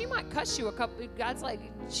 God, she might cuss you a couple. God's like,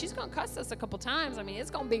 she's going to cuss us a couple times. I mean,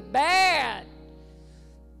 it's going to be bad.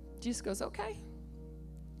 Jesus goes, okay.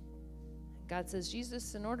 God says,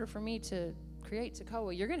 Jesus, in order for me to create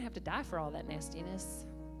Tekoa, you're going to have to die for all that nastiness.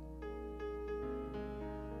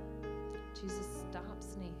 Jesus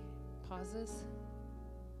stops and he pauses.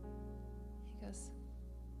 He goes,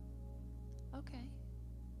 okay.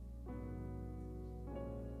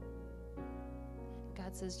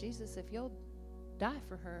 God says, Jesus, if you'll die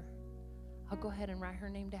for her, I'll go ahead and write her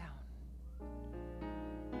name down.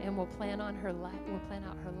 And we'll plan on her life. We'll plan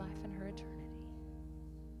out her life and her eternity.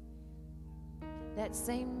 That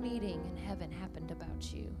same meeting in heaven happened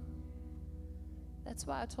about you. That's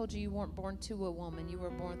why I told you weren't born to a woman. You were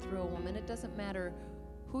born through a woman. It doesn't matter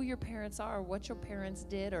who your parents are or what your parents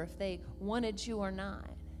did or if they wanted you or not.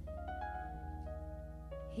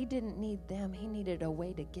 He didn't need them. He needed a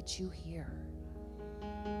way to get you here.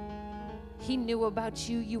 He knew about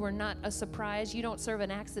you. You were not a surprise. You don't serve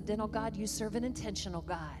an accidental God. You serve an intentional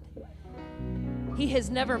God. He has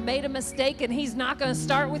never made a mistake, and he's not going to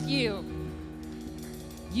start with you.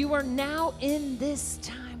 You are now in this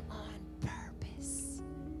time on purpose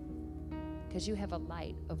because you have a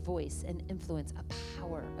light, a voice, an influence, a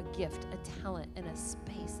power, a gift, a talent, and a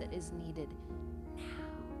space that is needed now.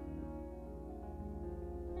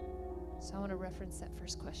 So I want to reference that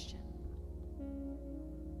first question.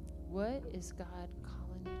 What is God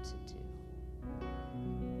calling you to do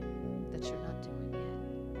that you're not doing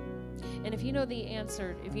yet? And if you know the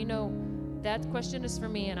answer, if you know that question is for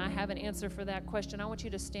me and I have an answer for that question, I want you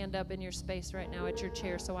to stand up in your space right now at your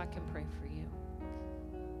chair so I can pray for you.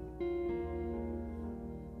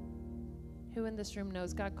 Who in this room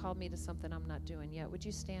knows God called me to something I'm not doing yet? Would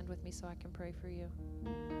you stand with me so I can pray for you?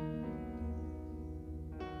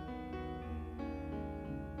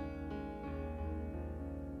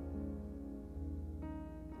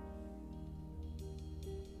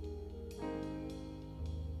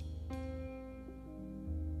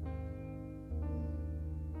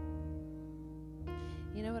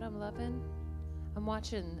 loving? I'm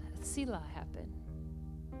watching Selah happen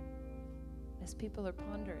as people are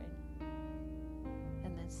pondering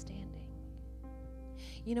and then standing.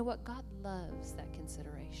 You know what? God loves that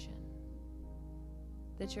consideration,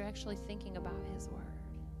 that you're actually thinking about his word.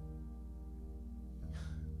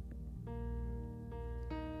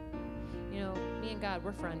 You know, me and God,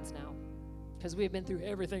 we're friends now because we've been through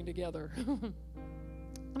everything together. And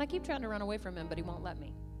I keep trying to run away from him, but he won't let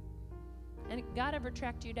me. And God ever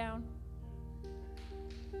tracked you down?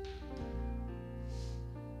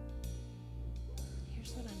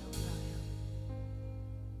 Here's what I know about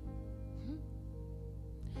him.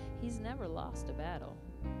 He's never lost a battle.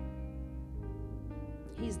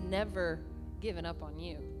 He's never given up on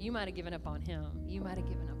you. You might have given up on him. You might have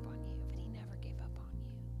given up on you, but he never gave up on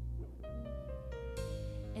you.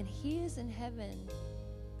 And he is in heaven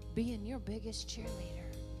being your biggest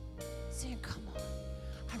cheerleader, saying, come on,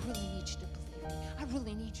 I really need you to believe me. I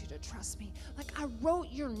really need you to trust me. Like, I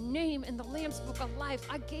wrote your name in the Lamb's Book of Life.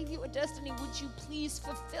 I gave you a destiny. Would you please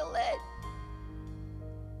fulfill it?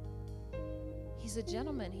 He's a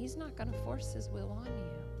gentleman. He's not going to force his will on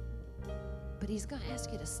you. But he's going to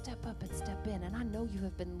ask you to step up and step in. And I know you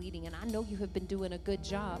have been leading, and I know you have been doing a good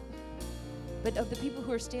job. But of the people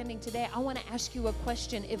who are standing today, I want to ask you a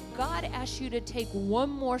question. If God asks you to take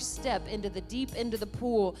one more step into the deep end of the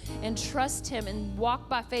pool and trust him and walk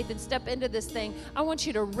by faith and step into this thing, I want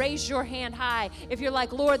you to raise your hand high. If you're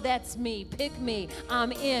like, Lord, that's me. Pick me.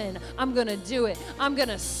 I'm in. I'm going to do it. I'm going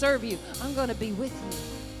to serve you. I'm going to be with you.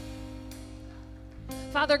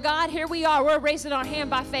 Father God, here we are. We're raising our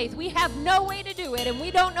hand by faith. We have no way to do it, and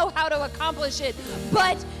we don't know how to accomplish it,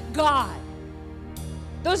 but God.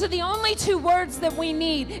 Those are the only two words that we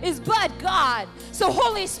need, is but God. So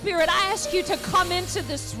Holy Spirit, I ask you to come into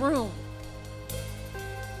this room.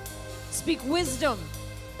 Speak wisdom.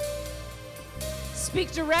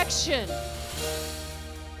 Speak direction.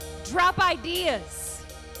 Drop ideas.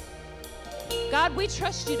 God, we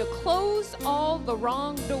trust you to close all the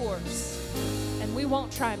wrong doors, and we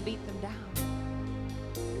won't try and beat them down.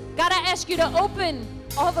 God, I ask you to open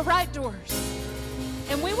all the right doors.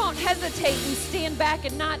 And we won't hesitate and stand back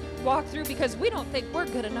and not walk through because we don't think we're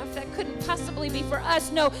good enough. That couldn't possibly be for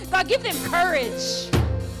us. No, God, give them courage.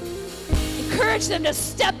 Encourage them to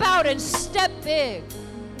step out and step big,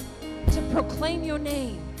 to proclaim your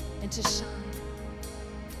name and to shine.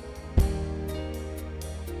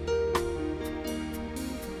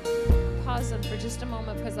 Pause them for just a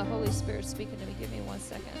moment because the Holy Spirit's speaking to me. Give me 1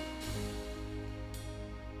 second.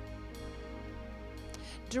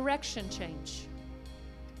 Direction change.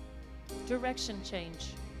 Direction change.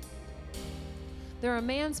 There are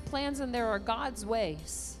man's plans and there are God's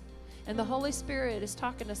ways. And the Holy Spirit is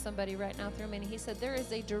talking to somebody right now through me, and he said there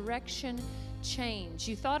is a direction change.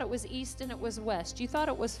 You thought it was east and it was west. You thought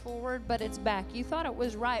it was forward, but it's back. You thought it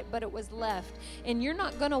was right, but it was left. And you're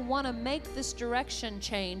not going to want to make this direction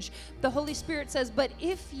change. The Holy Spirit says, but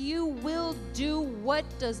if you will do what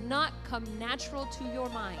does not come natural to your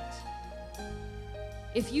mind,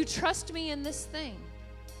 if you trust me in this thing,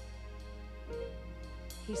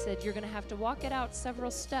 he said, you're going to have to walk it out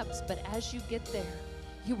several steps, but as you get there,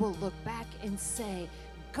 you will look back and say,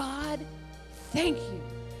 God, thank you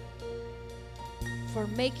for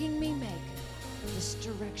making me make this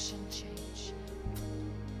direction change.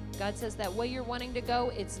 God says that way you're wanting to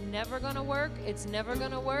go, it's never going to work. It's never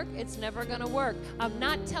going to work. It's never going to work. I'm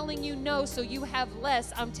not telling you no so you have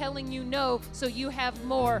less. I'm telling you no so you have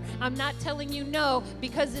more. I'm not telling you no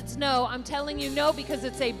because it's no. I'm telling you no because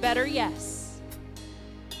it's a better yes.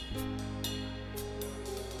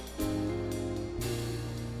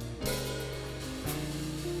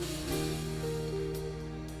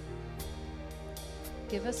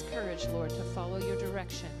 Give us courage, Lord, to follow your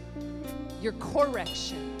direction, your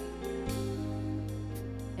correction.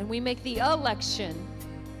 And we make the election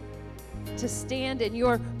to stand in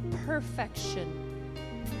your perfection.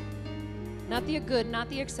 Not the good, not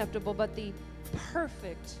the acceptable, but the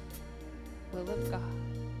perfect will of God.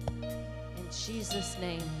 In Jesus'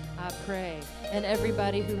 name, I pray. And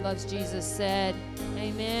everybody who loves Jesus said,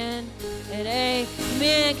 amen and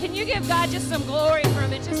amen. Can you give God just some glory for a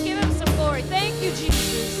minute? Just give him some glory. Thank you,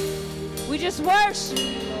 Jesus. We just worship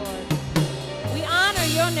you, Lord. We honor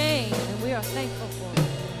your name, and we are thankful for it.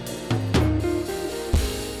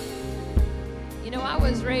 You know, I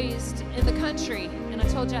was raised in the country, and I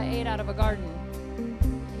told you I ate out of a garden.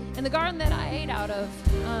 And the garden that I ate out of,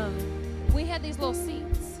 we had these little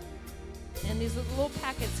seeds. And these little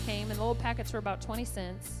packets came, and the little packets were about 20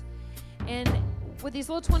 cents. And with these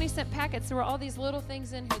little 20-cent packets, there were all these little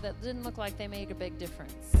things in here that didn't look like they made a big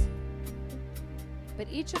difference. But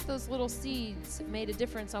each of those little seeds made a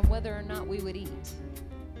difference on whether or not we would eat.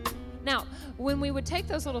 Now, when we would take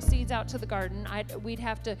those little seeds out to the garden, we'd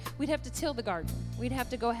have to till the garden. We'd have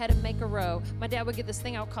to go ahead and make a row. My dad would get this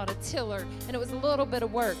thing out called a tiller, and it was a little bit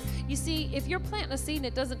of work. You see, if you're planting a seed and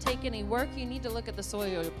it doesn't take any work, you need to look at the soil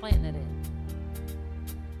you're planting it in.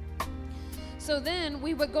 So then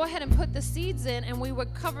we would go ahead and put the seeds in, and we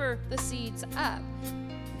would cover the seeds up.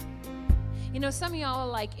 You know, some of y'all are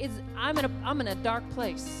like, I'm in a dark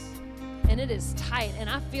place, and it is tight, and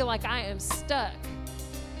I feel like I am stuck.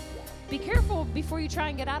 Be careful before you try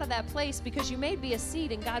and get out of that place, because you may be a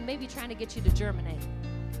seed and God may be trying to get you to germinate.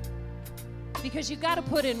 Because you got to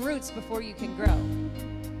put in roots before you can grow.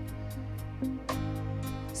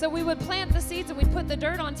 So we would plant the seeds and we'd put the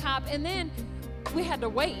dirt on top, and then we had to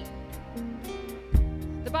wait.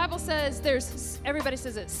 The Bible says everybody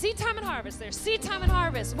says it, seed time and harvest. There's seed time and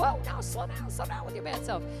harvest. Whoa, no, slow down with your bad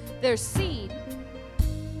self. There's seed,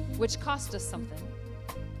 which cost us something.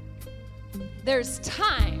 There's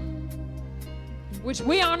time, which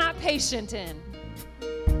we are not patient in.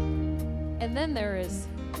 And then there is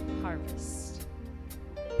harvest.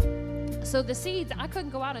 So the seeds, I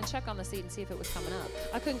couldn't go out and check on the seed and see if it was coming up.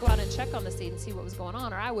 I couldn't go out and check on the seed and see what was going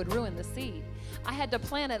on, or I would ruin the seed. I had to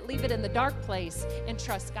plant it, leave it in the dark place, and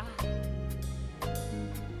trust God.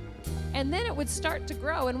 And then it would start to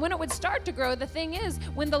grow. And when it would start to grow, the thing is,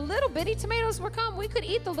 when the little bitty tomatoes would come, we could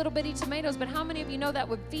eat the little bitty tomatoes, but how many of you know that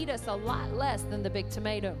would feed us a lot less than the big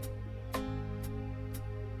tomato?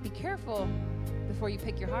 Be careful before you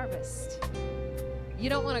pick your harvest. You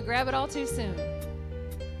don't want to grab it all too soon.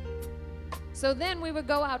 So then we would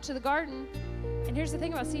go out to the garden, and here's the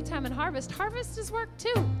thing about seed time and harvest. Harvest is work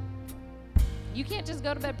too. You can't just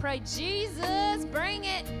go to bed, pray, Jesus, bring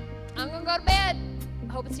it. I'm going to go to bed.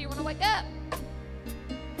 I hope it's here when I wake up.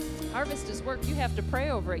 Harvest is work. You have to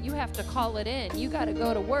pray over it. You have to call it in. You got to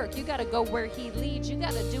go to work. You got to go where he leads. You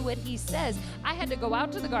got to do what he says. I had to go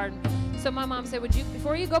out to the garden. So my mom said,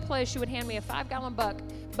 before you go play, she would hand me a 5-gallon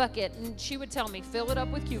bucket, and she would tell me, fill it up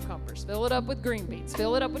with cucumbers, fill it up with green beans,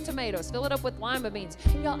 fill it up with tomatoes, fill it up with lima beans.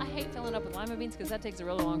 Y'all, I hate filling up with lima beans because that takes a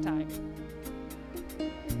really long time.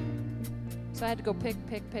 So I had to go pick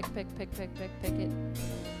it,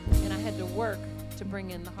 and I had to work to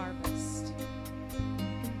bring in the harvest.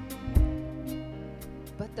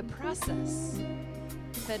 But the process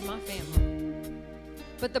fed my family.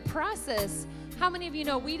 But the process, how many of you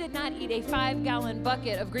know we did not eat a 5-gallon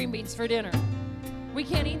bucket of green beans for dinner? We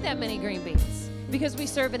can't eat that many green beans because we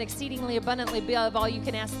serve an exceedingly abundantly above all you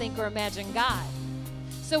can ask, think, or imagine God.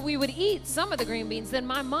 So we would eat some of the green beans. Then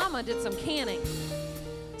my mama did some canning.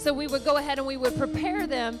 So we would go ahead and we would prepare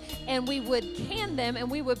them, and we would can them, and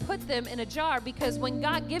we would put them in a jar, because when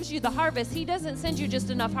God gives you the harvest, he doesn't send you just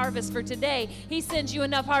enough harvest for today. He sends you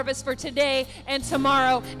enough harvest for today and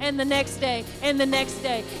tomorrow and the next day and the next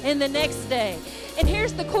day and the next day. And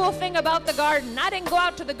here's the cool thing about the garden. I didn't go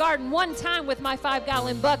out to the garden one time with my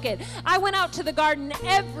 5-gallon bucket. I went out to the garden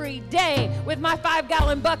every day with my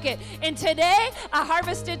 5-gallon bucket. And today I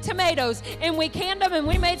harvested tomatoes, and we canned them, and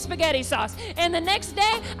we made spaghetti sauce. And the next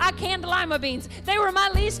day I canned lima beans. They were my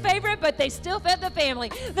least favorite, but they still fed the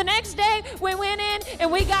family. The next day we went in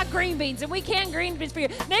and we got green beans, and we canned green beans for you.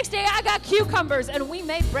 Next day I got cucumbers, and we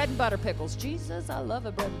made bread and butter pickles. Jesus, I love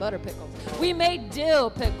a bread and butter pickles. We made dill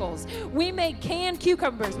pickles. We made canned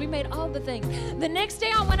cucumbers. We made all the things. The next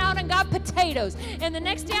day I went out and got potatoes, and the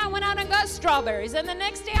next day I went out and got strawberries, and the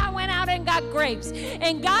next day I went out and got grapes.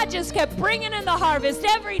 And God just kept bringing in the harvest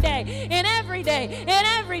every day and every day and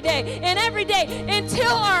every day and every day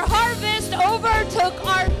until our harvest overtook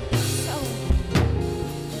our sowing.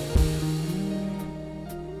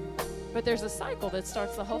 But there's a cycle that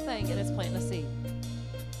starts the whole thing, and it's planting a seed.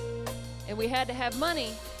 And we had to have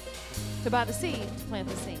money to buy the seed to plant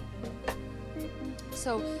the seed.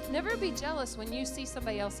 So never be jealous when you see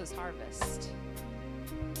somebody else's harvest,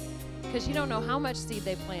 because you don't know how much seed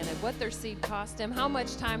they planted, what their seed cost them, how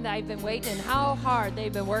much time they've been waiting, and how hard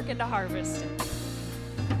they've been working to harvest it.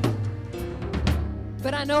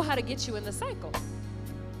 But I know how to get you in the cycle.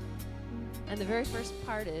 And the very first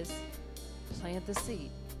part is plant the seed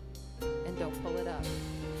and don't pull it up.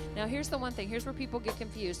 Now here's the one thing. Here's where people get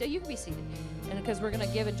confused. Now, you can be seated, and because we're going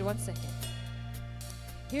to give it 1 second.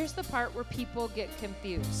 Here's the part where people get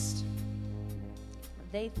confused.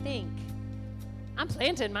 They think, I'm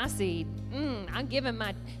planting my seed. I'm giving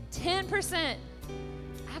my 10%.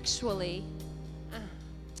 Actually,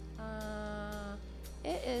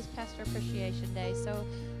 it is Pastor Appreciation Day, so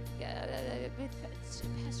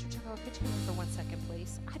Pastor Choco, could you come in for 1 second,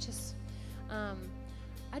 please?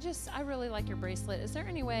 I really like your bracelet. Is there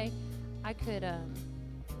any way I could,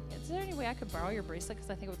 is there any way I could borrow your bracelet? Because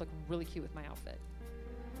I think it would look really cute with my outfit.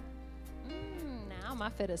 Now my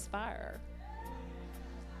fit is fire.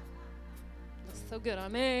 Looks so good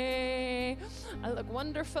on me. I look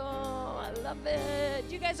wonderful. I love it.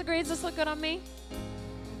 Do you guys agree? Does this look good on me?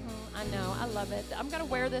 I know. I love it. I'm going to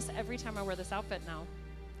wear this every time I wear this outfit now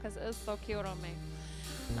because it is so cute on me.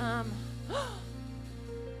 I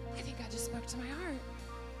think God just spoke to my heart.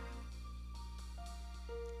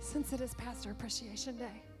 Since it is Pastor Appreciation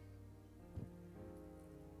Day,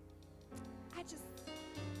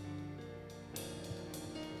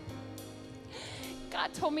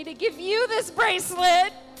 God told me to give you this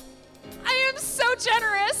bracelet. I am so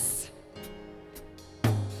generous.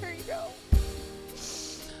 Here you go.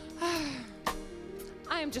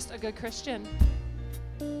 I am just a good Christian.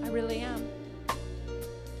 I really am.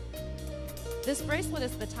 This bracelet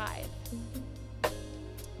is the tithe.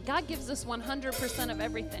 God gives us 100% of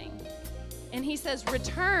everything. And he says,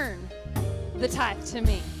 return the tithe to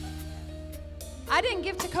me. I didn't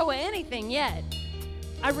give Tekoa anything yet.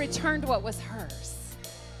 I returned what was hers.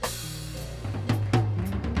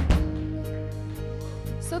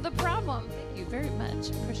 So the problem, thank you very much.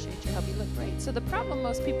 Appreciate your help. You look great. So the problem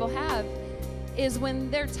most people have is when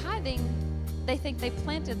they're tithing, they think they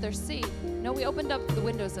planted their seed. No, we opened up the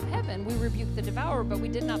windows of heaven. We rebuked the devourer, but we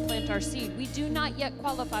did not plant our seed. We do not yet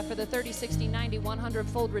qualify for the 30, 60, 90,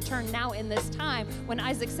 100-fold return now in this time. When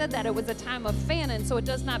Isaac said that, it was a time of famine, so it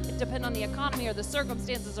does not depend on the economy or the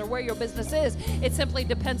circumstances or where your business is. It simply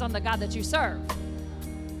depends on the God that you serve.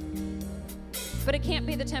 But it can't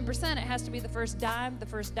be the 10%. It has to be the first dime, the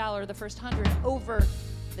first dollar, the first 100 over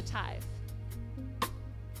the tithe.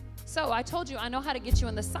 So I told you, I know how to get you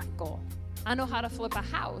in the cycle. I know how to flip a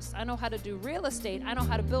house. I know how to do real estate. I know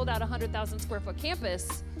how to build out a 100,000 square foot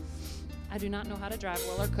campus. I do not know how to drive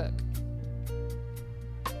well or cook.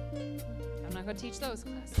 I'm not going to teach those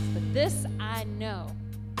classes. But this I know.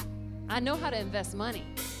 I know how to invest money.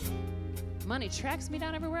 Money tracks me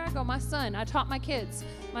down everywhere I go. My son, I taught my kids.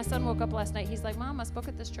 My son woke up last night. He's like, Mom, I spoke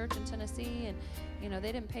at this church in Tennessee, and,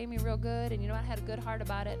 they didn't pay me real good, and, I had a good heart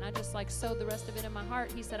about it, and I just, sowed the rest of it in my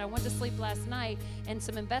heart. He said, I went to sleep last night, and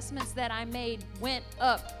some investments that I made went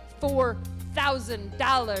up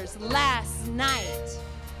 $4,000 last night.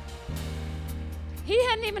 He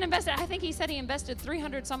hadn't even invested. I think he said he invested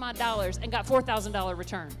 $300 some odd and got $4,000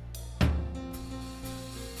 return.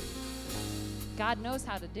 God knows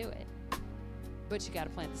how to do it. But you got to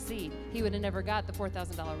plant the seed. He would have never got the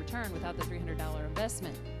 $4,000 return without the $300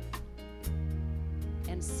 investment.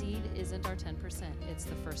 And seed isn't our 10%. It's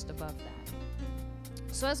the first above that.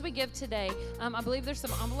 So as we give today, I believe there's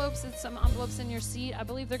some envelopes in your seat. I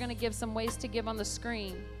believe they're going to give some ways to give on the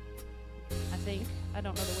screen. I think. I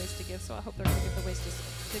don't know the ways to give, so I hope they're going to give the ways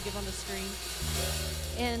to give on the screen.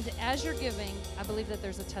 And as you're giving, I believe that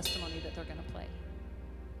there's a testimony that they're going to play.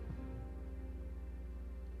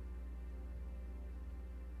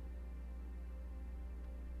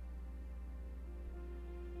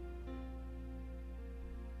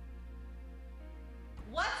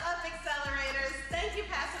 What's up, Accelerators? Thank you,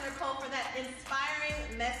 Pastor Nicole, for that inspiring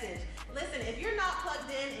message. Listen, if you're not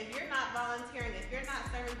plugged in, if you're not volunteering, if you're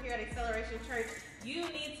not serving here at Acceleration Church, you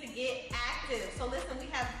need to get active. So listen,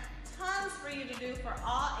 we have tons for you to do for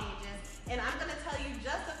all ages, and I'm going to tell you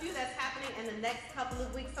just a few that's happening in the next couple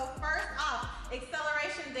of weeks. So first off,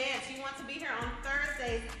 Acceleration Dance. You want to be here on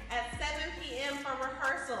Thursdays at 7 p.m. for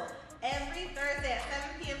rehearsal. Every Thursday at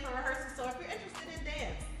 7 p.m. for rehearsal. So if you're interested in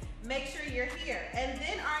dance, make sure you're here. And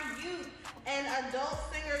then our youth and adult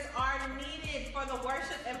singers are needed for the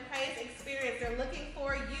worship and praise experience. They're looking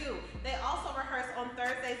for you. They also rehearse on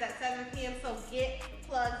Thursdays at 7 p.m., so get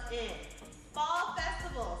plugged in. Fall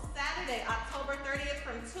Festival, Saturday, October 30th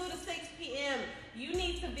from 2 to 6 p.m. You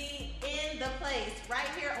need to be in the place right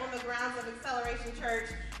here on the grounds of Acceleration Church.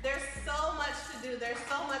 There's so much to do. There's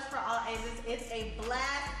so much for all ages. It's a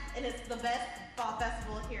blast, and it's the best fall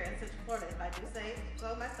festival here in Central Florida, if I do say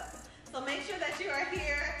so myself. So make sure that you are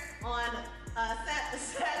here on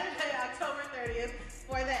Saturday, October 30th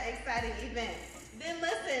for that exciting event. Then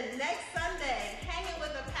listen, next Sunday, hanging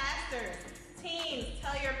with the pastors. Teens,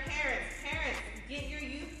 tell your parents. Parents, get your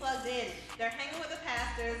youth plugged in. They're hanging with the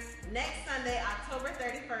pastors next Sunday, October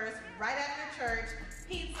 31st, right after church.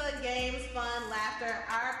 Pizza, games, fun, laughter.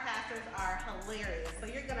 Our pastors are hilarious, so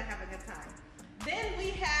you're going to have a good time. Then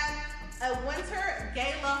we have a winter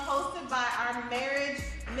gala hosted by our marriage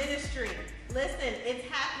ministry. Listen, it's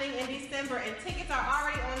happening in December, and tickets are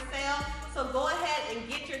already on sale, so go ahead and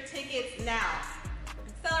get your tickets now.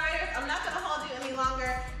 Accelerators, I'm not going to hold you any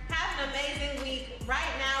longer. Have an amazing week.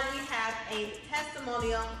 Right now, we have a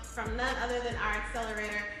testimonial from none other than our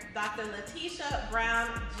accelerator, Dr. Letitia Brown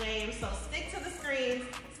James. So stick to the screens,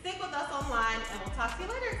 stick with us online, and we'll talk to you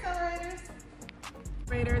later, accelerators.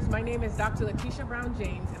 My name is Dr. Letitia Brown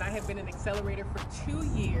James, and I have been an accelerator for 2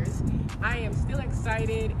 years. I am still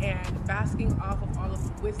excited and basking off of all of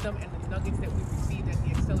the wisdom and the nuggets that we received at the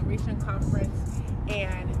Acceleration Conference.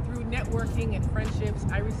 And through networking and friendships,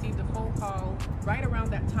 I received a phone call right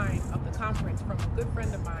around that time of the conference from a good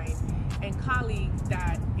friend of mine and colleague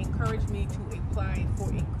that encouraged me to apply for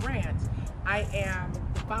a grant. I am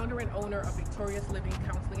the founder and owner of Victorious Living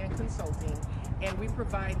Counseling and Consulting, and we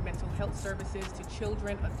provide mental health services to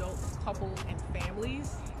children, adults, couples, and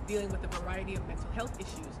families dealing with a variety of mental health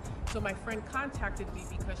issues. So my friend contacted me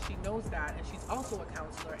because she knows that, and she's also a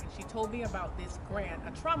counselor, and she told me about this grant,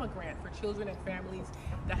 a trauma grant for children and families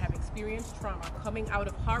that have experienced trauma coming out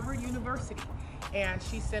of Harvard University. And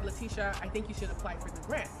she said, Letitia, I think you should apply for the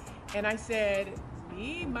grant. And I said,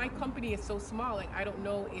 my company is so small, like I don't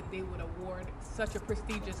know if they would award such a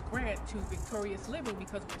prestigious grant to Victorious Living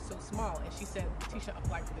because we're so small. And she said, Letitia,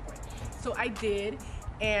 apply for the grant. So I did,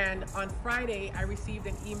 and on Friday I received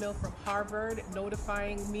an email from Harvard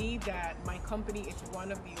notifying me that my company is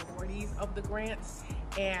one of the awardees of the grants,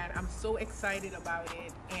 and I'm so excited about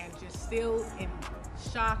it and just still in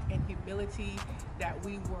shock and humility that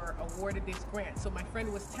we were awarded this grant. So my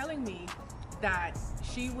friend was telling me that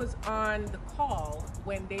she was on the call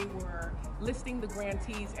when they were listing the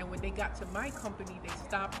grantees, and when they got to my company, they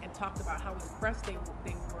stopped and talked about how impressed they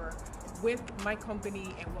were with my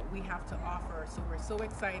company and what we have to offer. So we're so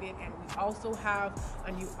excited, and we also have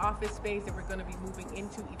a new office space that we're going to be moving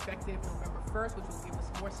into effective November 1st, which will give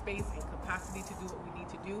us more space and capacity to do what we need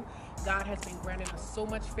to do. God has been granting us so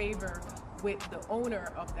much favor with the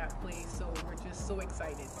owner of that place, so we're just so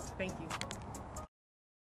excited. Thank you.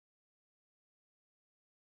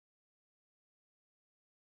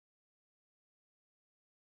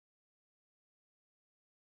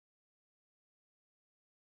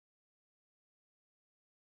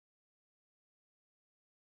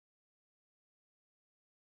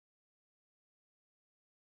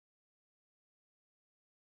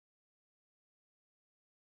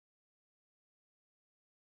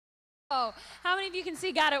 Oh, how many of you can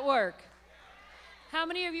see God at work? How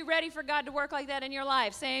many of you ready for God to work like that in your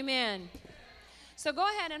life? Say amen. So go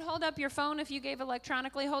ahead and hold up your phone if you gave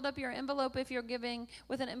electronically. Hold up your envelope if you're giving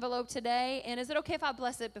with an envelope today. And is it okay if I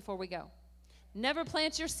bless it before we go? Never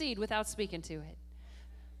plant your seed without speaking to it.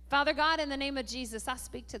 Father God, in the name of Jesus, I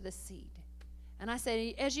speak to the seed. And I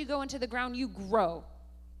say, as you go into the ground, you grow.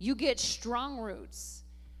 You get strong roots.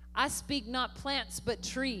 I speak not plants, but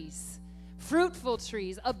trees. Fruitful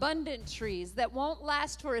trees, abundant trees that won't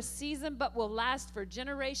last for a season but will last for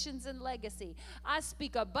generations and legacy. I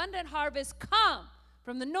speak abundant harvest come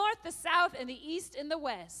from the north, the south, and the east and the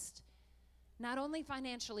west. Not only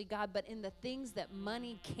financially, God, but in the things that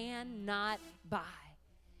money cannot buy.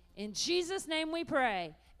 In Jesus' name we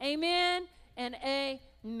pray. Amen and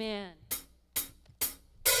amen.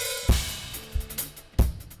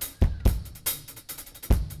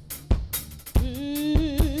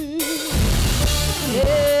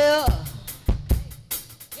 Yeah.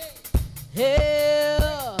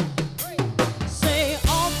 Yeah. Say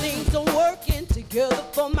all things are working together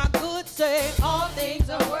for my good. Say all things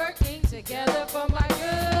are working together for my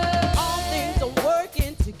good. All things are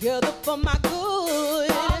working together for my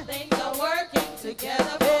good. All things are working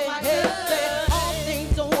together for my good. Say all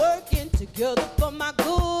things are working together for my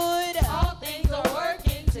good. All things are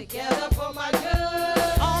working together for my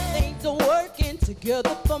good. All things are working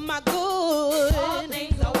together for my good. All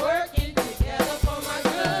things are working together for my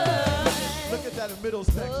good. Look at that middle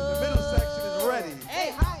section. The middle section is ready.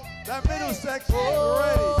 Hey, hi. That middle section is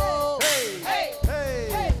ready. Hey, Hey.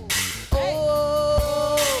 hey, Hey.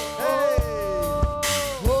 Oh. hey.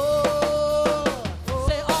 Oh.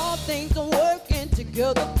 Say all things are working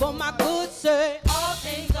together for my good. Say all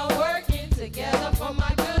things are working together for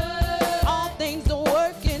my good. All things are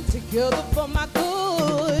working together for my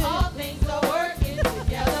good. All things are working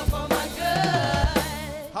together for my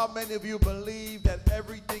good. How many of you believe that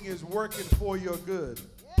everything is working for your good?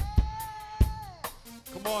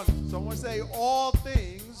 Come on, someone say, all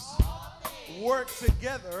things work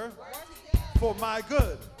together for my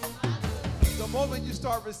good. The moment you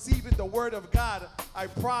start receiving the word of God, I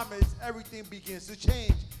promise everything begins to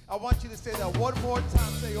change. I want you to say that one more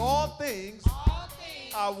time. Say, all things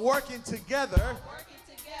are working together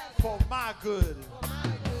for my good.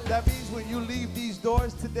 That means when you leave these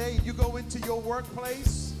doors today, you go into your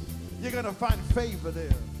workplace, you're going to find favor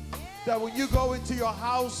there. That when you go into your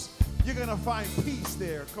house, you're going to find peace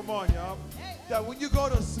there. Come on, y'all. That when you go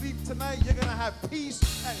to sleep tonight, you're going to have peace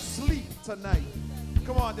and sleep tonight.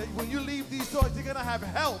 Come on, that when you leave these doors, you're going to have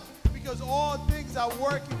health because all things are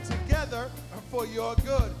working together for your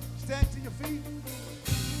good. Stand to your feet.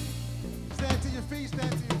 Stand to your feet.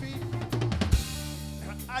 Stand to your feet.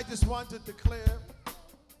 I just want to declare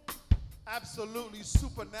absolutely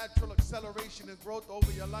supernatural acceleration and growth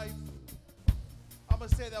over your life. I'm going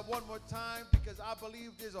to say that one more time because I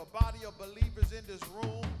believe there's a body of believers in this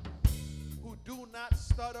room who do not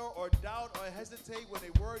stutter or doubt or hesitate when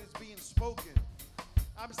a word is being spoken.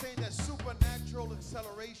 I'm saying that supernatural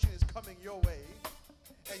acceleration is coming your way,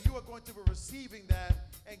 and you are going to be receiving that,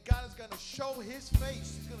 and God is going to show his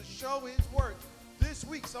face. He's going to show his work this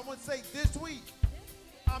week. Someone say, this week,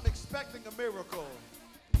 I'm expecting a miracle.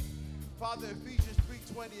 Father, Ephesians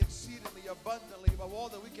 3:20, exceedingly abundantly above all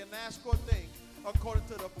that we can ask or think, according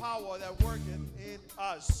to the power that worketh in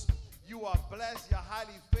us. You are blessed. You're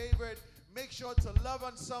highly favored. Make sure to love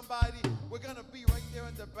on somebody. We're going to be right there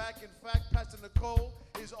in the back. In fact, Pastor Nicole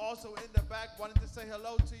is also in the back wanting to say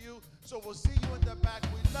hello to you. So we'll see you in the back.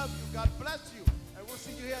 We love you. God bless you. And we'll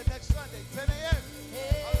see you here next Sunday, 10